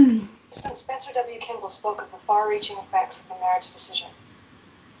 Spencer W. Kimball spoke of the far-reaching effects of the marriage decision.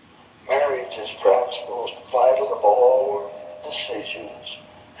 Marriage is perhaps the most vital of all decisions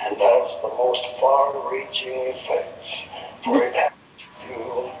and has the most far-reaching effects, for it has to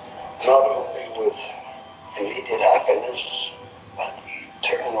do not only with immediate happiness, but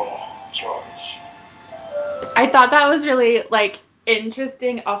eternal joys. I thought that was really, like,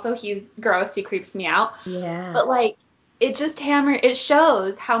 interesting. Also, he's gross. He creeps me out. Yeah. But, like, it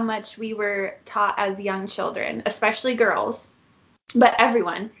shows how much we were taught as young children, especially girls, but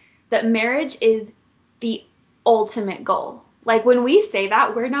everyone, that marriage is the ultimate goal. Like, when we say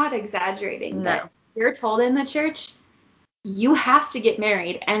that, we're not exaggerating. No. That you're told in the church, you have to get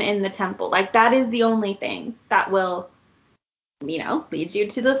married and in the temple. Like, that is the only thing that will, lead you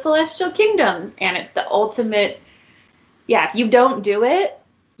to the celestial kingdom. And it's the ultimate, yeah, if you don't do it,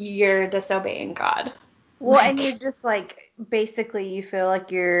 you're disobeying God. Well, and you're just like, basically you feel like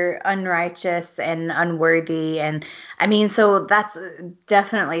you're unrighteous and unworthy. And I mean, so that's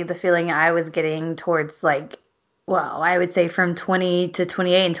definitely the feeling I was getting towards, like, well, I would say from 20 to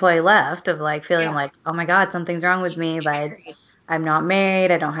 28 until I left, of like feeling like, oh my God, something's wrong with me. Like, I'm not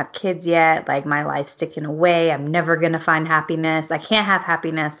married. I don't have kids yet. Like, my life's ticking away. I'm never going to find happiness. I can't have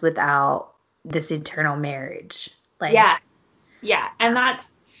happiness without this eternal marriage. Like, Yeah. And that's,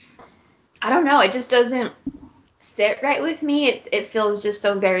 I don't know, it just doesn't sit right with me. It feels just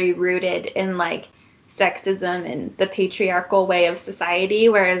so very rooted in like sexism and the patriarchal way of society,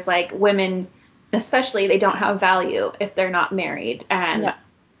 whereas like women especially, they don't have value if they're not married. And Yeah.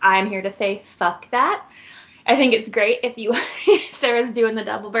 I'm here to say fuck that. I think it's great if you Sarah's doing the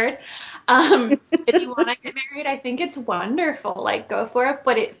double bird. If you want to get married, I think it's wonderful. Like, go for it,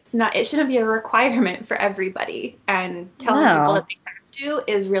 but it shouldn't be a requirement for everybody. And telling people that they have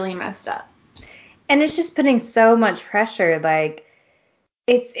to is really messed up. And it's just putting so much pressure. Like,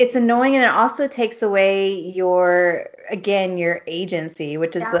 it's annoying, and it also takes away your agency,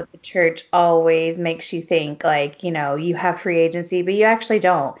 which is what the church always makes you think, like, you have free agency, but you actually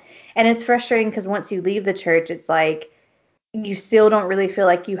don't. And it's frustrating because once you leave the church, it's like you still don't really feel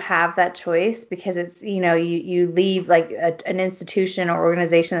like you have that choice, because it's, you leave like an institution or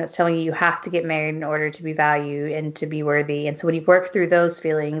organization that's telling you have to get married in order to be valued and to be worthy. And so when you work through those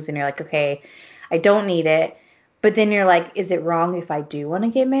feelings and you're like, okay, I don't need it. But then you're like, is it wrong if I do want to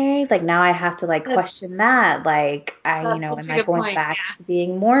get married? Like, now I have to like question that. Like, am I going back to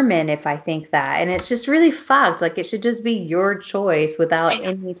being Mormon if I think that? And it's just really fucked. Like, it should just be your choice without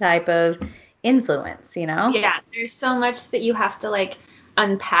any type of influence, Yeah, there's so much that you have to like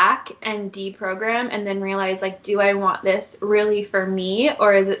unpack and deprogram and then realize, like, do I want this really for me,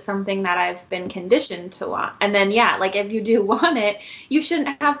 or is it something that I've been conditioned to want? And then, like, if you do want it, you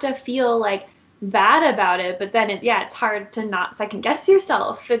shouldn't have to feel like bad about it, but then it's hard to not second guess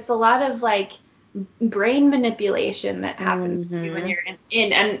yourself. It's a lot of like brain manipulation that happens too when you're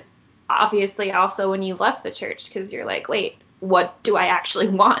in and obviously also when you've left the church, because you're like, wait, what do I actually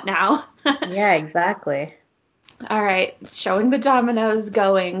want now? Yeah, exactly. All right, showing the dominoes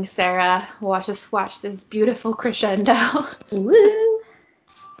going, Sarah. Watch this beautiful crescendo. Woo!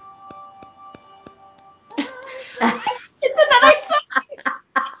 It's another song.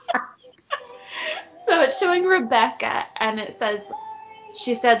 So it's showing Rebecca, and it says,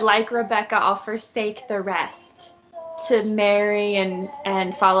 she said, like Rebecca, I'll forsake the rest to marry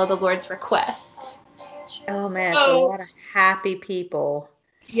and follow the Lord's request. Oh man, it's a lot of happy people.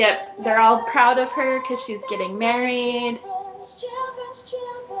 Yep, they're all proud of her because she's getting married. Children's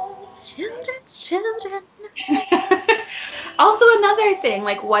children. Also, another thing,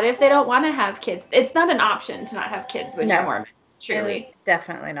 like, what if they don't want to have kids? It's not an option to not have kids when you're Mormon, truly.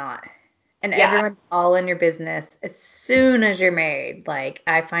 Definitely not. And everyone's all in your business as soon as you're married. Like,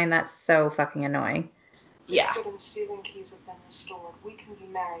 I find that so fucking annoying. Yeah. Priesthood and sealing keys have been restored. We can be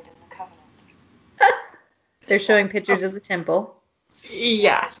married in the covenant. They're showing pictures of the temple.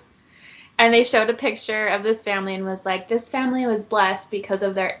 Yeah. And they showed a picture of this family and was like, this family was blessed because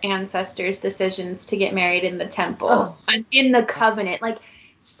of their ancestors' decisions to get married in the temple and in the covenant. Like,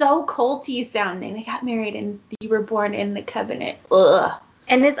 so culty sounding. They got married and you were born in the covenant. Ugh.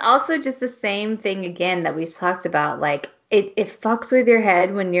 And it's also just the same thing again that we've talked about. Like, it fucks with your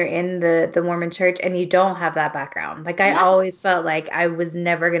head when you're in the Mormon church and you don't have that background. Like, I always felt like I was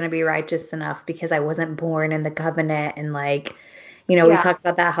never going to be righteous enough because I wasn't born in the covenant. And like, we talked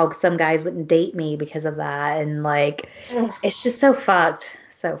about that, how some guys wouldn't date me because of that. And like, it's just so fucked.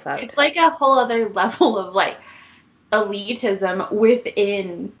 So fucked. It's like a whole other level of like elitism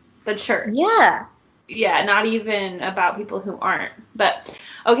within the church. Yeah. Yeah, not even about people who aren't. But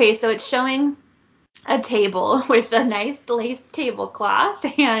okay, so it's showing a table with a nice lace tablecloth,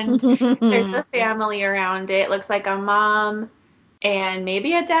 and there's a family around it. It looks like a mom and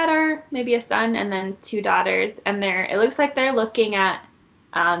maybe a dad or maybe a son, and then two daughters. And it looks like they're looking at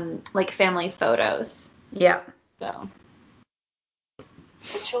like family photos. Yeah. So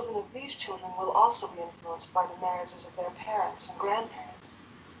the children of these children will also be influenced by the marriages of their parents and grandparents.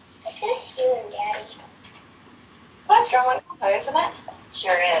 Is this you and Daddy? Well, that's your only photo, isn't it?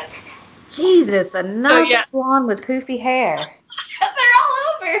 Sure is. Jesus, another blonde with poofy hair. They're all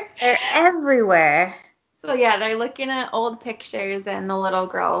over. They're everywhere. So yeah, they're looking at old pictures, and the little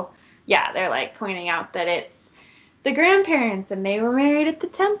girl, they're like pointing out that it's the grandparents and they were married at the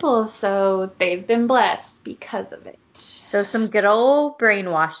temple, so they've been blessed because of it. So some good old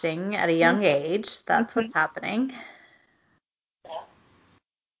brainwashing at a young age. That's what's happening.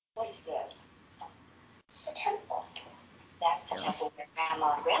 What is this? It's the temple. That's the temple where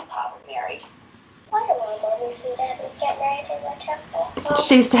Grandma and Grandpa were married. Why do all mommies and daddies get married in the temple?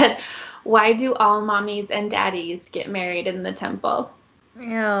 She said, why do all mommies and daddies get married in the temple?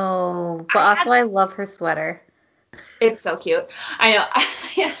 Ew. But also, I love her sweater. It's so cute. I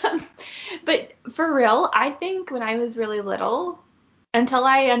know. But for real, I think when I was really little, until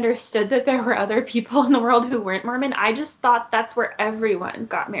I understood that there were other people in the world who weren't Mormon, I just thought that's where everyone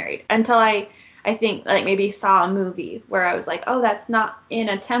got married. Until I I think like maybe saw a movie where I was like, oh, that's not in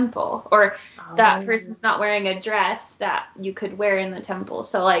a temple, or that person's not wearing a dress that you could wear in the temple.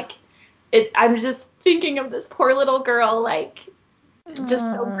 So like I'm just thinking of this poor little girl, like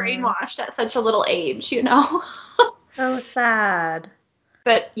just so brainwashed at such a little age, you know? So sad.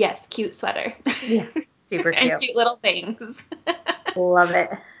 But yes, cute sweater. Yeah, super cute. And cute little things. Love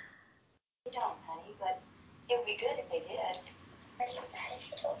it. You don't, honey, but it would be good if they did. Are you mad if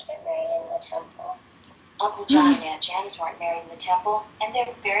you don't get married in the temple? Uncle John and Aunt Janice weren't married in the temple, and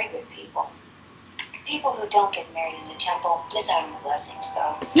they're very good people. People who don't get married in the temple miss out on the blessings,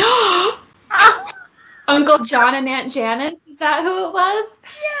 though. Uncle John and Aunt Janice? Is that who it was?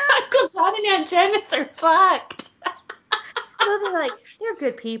 Yeah. Uncle John and Aunt Janice are fucked. Well, they're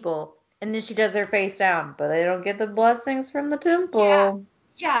good people. And then she does her face down, but they don't get the blessings from the temple.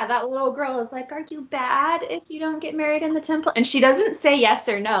 Yeah, that little girl is like, are you bad if you don't get married in the temple? And she doesn't say yes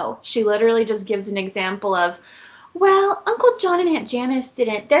or no. She literally just gives an example of, well, Uncle John and Aunt Janice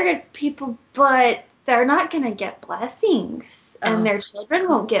didn't. They're good people, but they're not going to get blessings. And their children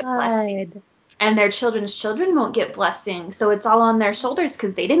won't get blessings. And their children's children won't get blessings. So it's all on their shoulders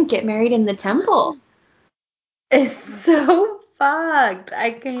because they didn't get married in the temple. It's so fucked.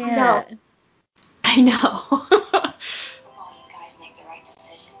 I can't. I know. You guys make the right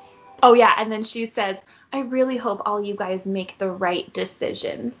decisions. Oh, yeah. And then she says, I really hope all you guys make the right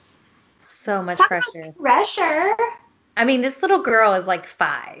decisions. So much pressure. Pressure. I mean, this little girl is like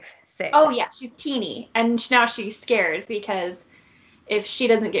 5, 6. Oh, yeah. She's teeny. And now she's scared because if she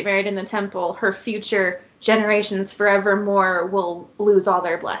doesn't get married in the temple, her future generations forevermore will lose all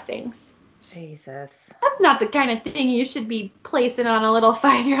their blessings. Jesus. That's not the kind of thing you should be placing on a little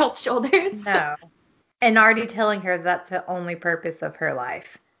 5-year-old's shoulders. No. And already telling her that's the only purpose of her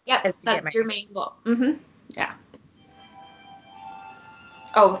life. Yep, that's your main goal. Yeah.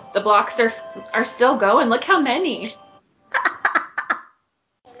 Oh, the blocks are still going. Look how many.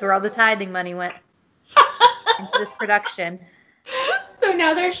 That's where all the tithing money went. Into this production. So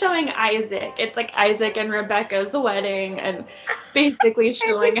now they're showing Isaac. It's like Isaac and Rebecca's wedding, and basically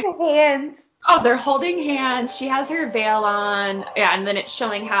showing hands. Oh, they're holding hands. She has her veil on. Yeah, and then it's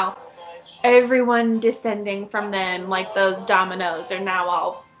showing how everyone descending from them, like those dominoes, are now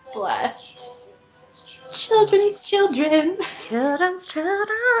all blessed. Children's children. Children's children.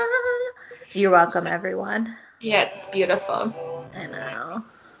 You're welcome, everyone. Yeah, it's beautiful. I know.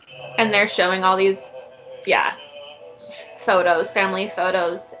 And they're showing all these, photos, family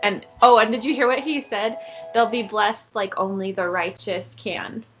photos. And did you hear what he said? They'll be blessed like only the righteous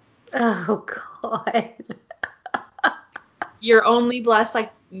can. Oh, God. You're only blessed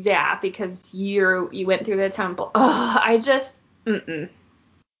because you went through the temple.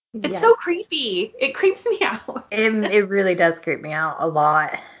 It's so creepy. It creeps me out. It really does creep me out a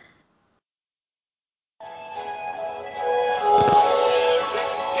lot.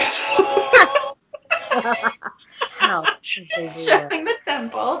 How? It's showing the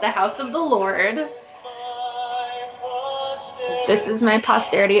temple, the house of the Lord. This is my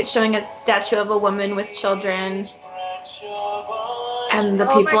posterity. It's showing a statue of a woman with children. And the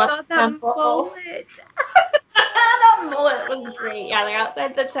people at the temple. Mullet. That mullet was great. Yeah, they're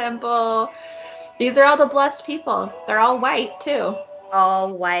outside the temple. These are all the blessed people. They're all white, too.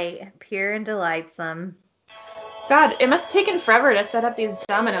 All white, pure and delightsome. God, it must have taken forever to set up these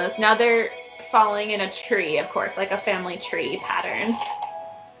dominoes. Now they're falling in a tree, of course, like a family tree pattern.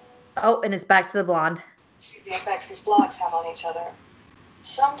 Oh, and it's back to the blonde. See the effects these blocks have on each other.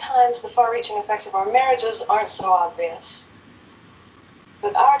 Sometimes the far-reaching effects of our marriages aren't so obvious.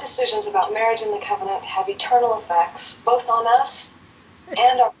 But our decisions about marriage and the covenant have eternal effects, both on us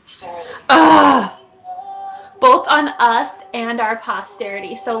and our posterity. Both on us and our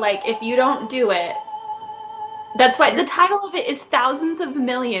posterity. So, like, if you don't do it, that's why the title of it is Thousands of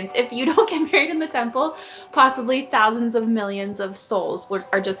Millions. If you don't get married in the temple, possibly thousands of millions of souls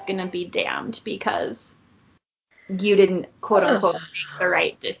are just going to be damned because you didn't, quote unquote, make the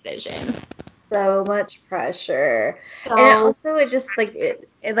right decision. So much pressure. And also it just like it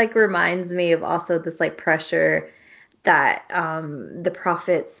like reminds me of also this like pressure that the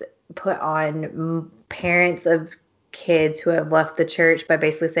prophets put on parents of kids who have left the church by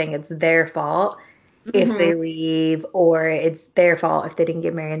basically saying it's their fault if they leave, or it's their fault if they didn't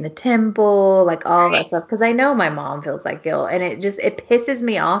get married in the temple, like all that stuff. Because I know my mom feels like guilt, and it pisses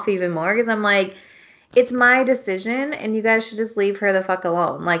me off even more because I'm like, it's my decision, and you guys should just leave her the fuck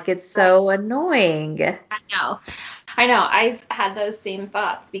alone. Like, it's so annoying. I know. I've had those same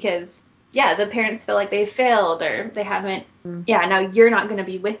thoughts because, the parents feel like they failed or they haven't. Now you're not going to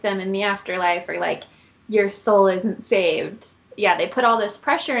be with them in the afterlife, or like your soul isn't saved. yeah, they put all this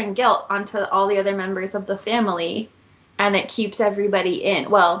pressure and guilt onto all the other members of the family, and it keeps everybody in.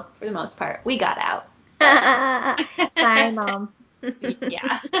 Well, for the most part, we got out. Bye, Mom.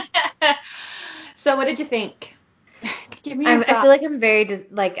 Yeah. So what did you think? Give me your I thoughts. feel like I'm very,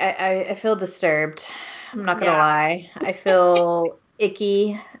 I feel disturbed. I'm not going to Yeah. lie. I feel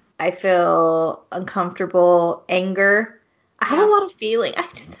icky. I feel uncomfortable, anger. I have a lot of feeling. I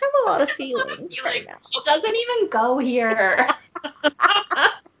just have a lot of feelings You're right like, now. it doesn't even go here.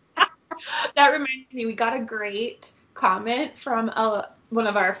 That reminds me, we got a great comment from one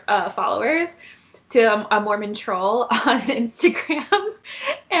of our followers to a Mormon troll on Instagram,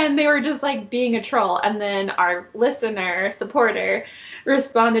 and they were just like being a troll. And then our listener supporter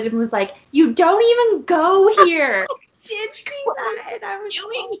responded and was like, "You don't even go here. Did see that? And I was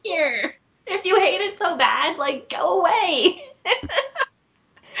Doing here? If you hate it so bad, like go away."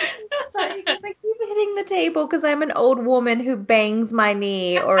 sorry because I keep hitting the table because I'm an old woman who bangs my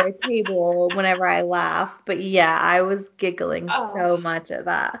knee or a table whenever I laugh. But yeah, I was giggling so much at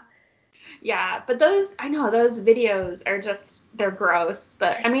that. Yeah, but those videos are just, they're gross.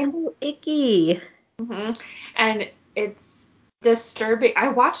 But I mean, so icky. And it's disturbing. I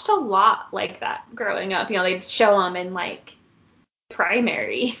watched a lot like that growing up. They'd show them in like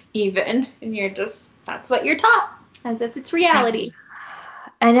primary even, and you're just, that's what you're taught as if it's reality.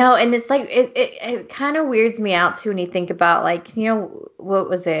 I know, and it's like it kind of weirds me out too when you think about like, what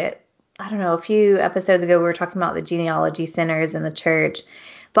was it? I don't know, a few episodes ago we were talking about the genealogy centers in the church.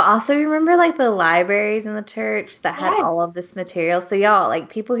 But also remember like the libraries in the church that had all of this material. So y'all, like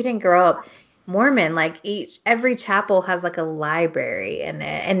people who didn't grow up Mormon, like every chapel has like a library in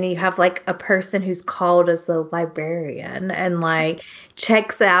it, and you have like a person who's called as the librarian and like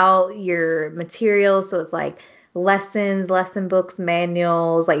checks out your materials. So it's like lessons, lesson books,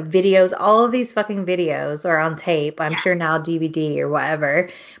 manuals, like videos, all of these fucking videos are on tape. I'm sure now DVD or whatever,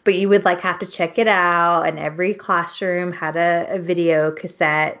 but you would like have to check it out, and every classroom had a video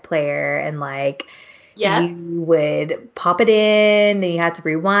cassette player, and like you would pop it in, then you had to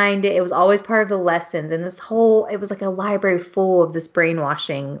rewind it. It was always part of the lessons, and it was like a library full of this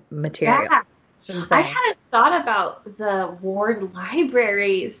brainwashing material. Yeah. I hadn't thought about the ward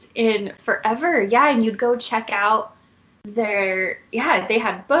libraries in forever. Yeah, and you'd go check out they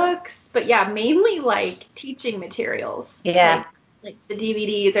had books, but mainly like teaching materials. Yeah. Like the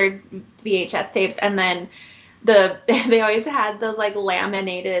DVDs or VHS tapes, and then they always had those like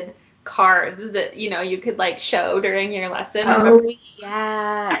laminated cards that you could like show during your lesson. Oh,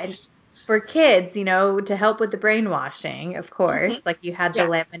 yeah. And for kids, to help with the brainwashing, of course, like you had the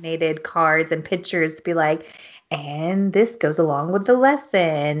laminated cards and pictures to be like, and this goes along with the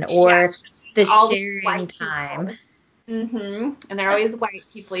lesson, or the sharing time. And they're always white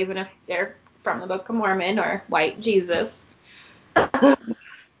people, even if they're from the Book of Mormon or white Jesus.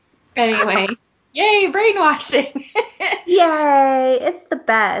 Anyway, yay, brainwashing. Yay, it's the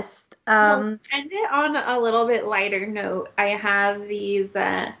best. Well, end it on a little bit lighter note. I have these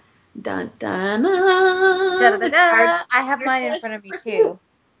dun dun dun. I have mine in front of me too.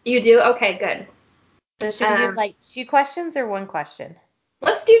 You do? Okay, good. So should we do like 2 questions or 1 question?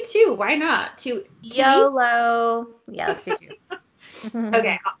 Let's do 2. Why not? 2. YOLO. Yeah, let's do 2.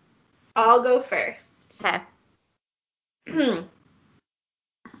 Okay, I'll go first. Okay.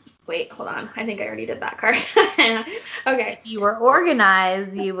 Wait, hold on. I think I already did that card. Okay. If you were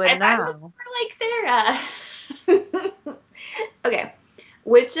organized, you would know. I was more like Sarah. Okay.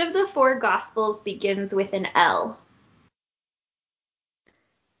 Which of the 4 Gospels begins with an L?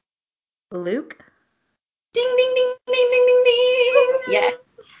 Luke? Ding, ding, ding, ding, ding, ding, ding. Yeah.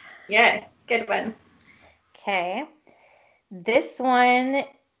 Yeah. Good one. Okay. This one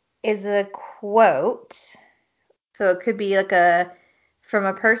is a quote. So it could be like from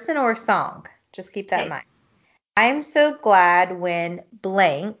a person or a song. Just keep that in mind. I'm so glad when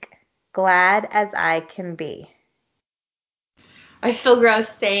blank, glad as I can be. I feel gross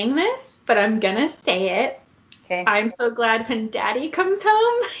saying this, but I'm gonna say it. Okay. I'm so glad when Daddy comes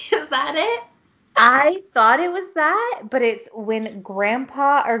home. Is that it? I thought it was that, but it's when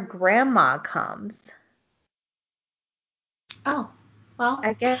Grandpa or Grandma comes. Oh, well.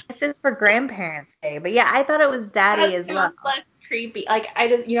 I guess it's for Grandparents' Day, but yeah, I thought it was Daddy as well. That's creepy. Like,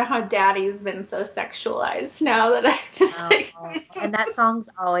 how Daddy's been so sexualized now that I'm just like. And that song's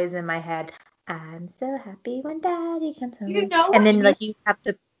always in my head. I'm so happy when Daddy comes home. And then like you have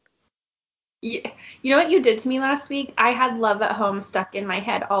to. You know what you did to me last week? I had Love at Home stuck in my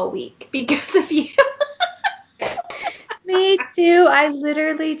head all week because of you. Me too. I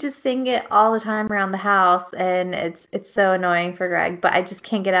literally just sing it all the time around the house, and it's so annoying for Greg, but I just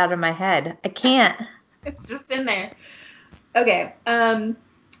can't get out of my head. I can't. It's just in there. Okay.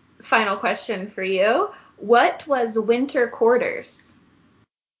 Final question for you. What was winter quarters?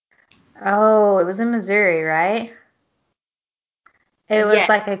 Oh, it was in Missouri, right? It was Yeah.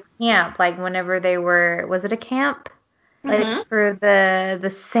 like a camp, like whenever they were, was it a camp? Like Mm-hmm. for the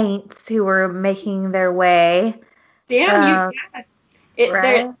saints who were making their way, Damn, um, there.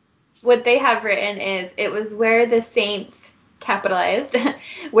 right? What they have written is it was where the saints, capitalized,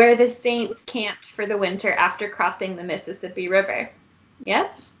 where the saints camped for the winter after crossing the Mississippi River.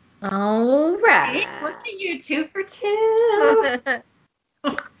 Yep. All Hey, look right. at you, 2 for 2.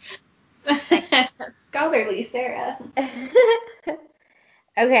 Scholarly Sarah.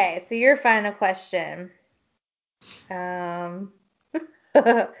 Okay, so your final question. Um,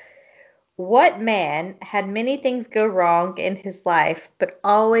 what man had many things go wrong in his life, but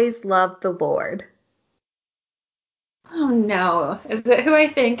always loved the Lord? Oh no. Is it who I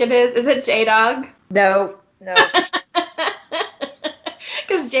think it is? Is it J-Dog? No, no.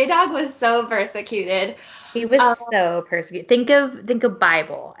 Because J-Dog was so persecuted. He was Um, so persecuted. Think of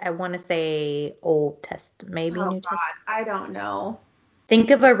Bible. I want to say Old Testament, maybe oh New God, Testament. I don't know.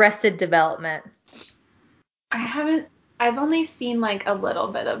 Think of Arrested Development. I haven't. I've only seen like a little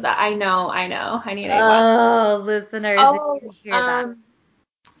bit of that. I know. I need to watch. Oh, listeners, if Oh, you hear that,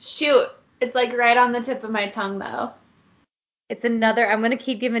 shoot. It's like right on the tip of my tongue though. it's another. I'm gonna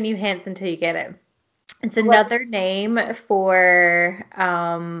keep giving you hints until you get it. It's What? another name for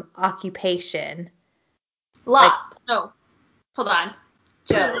occupation. Like Lot. No. Hold on.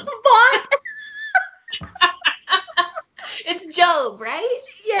 Job. what? It's Job, right?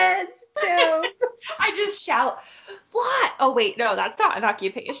 Yes, Joe. I just shout, Lot. Oh wait, no, that's not an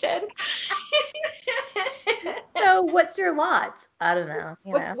occupation. So what's your lot? I don't know.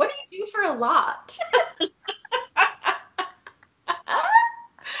 What do you do for a lot?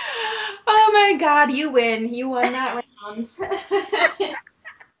 Oh my God, you win. You won that round.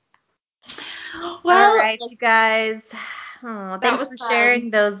 All Well, right, you guys. Oh, that thanks was for fun. sharing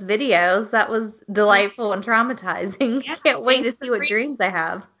those videos. That was delightful and traumatizing. Yeah, Can't wait thanks to for see what dreams I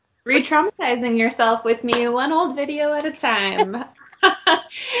have. re-traumatizing yourself with me one old video at a time.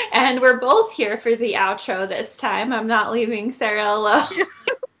 And we're both here for the outro this time. I'm not leaving Sarah alone.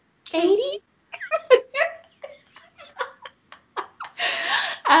 Katie?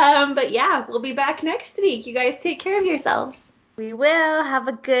 But yeah, we'll be back next week. You guys take care of yourselves. We will. Have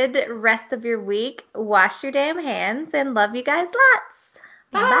a good rest of your week. Wash your damn hands and love you guys lots.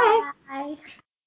 Bye. Bye.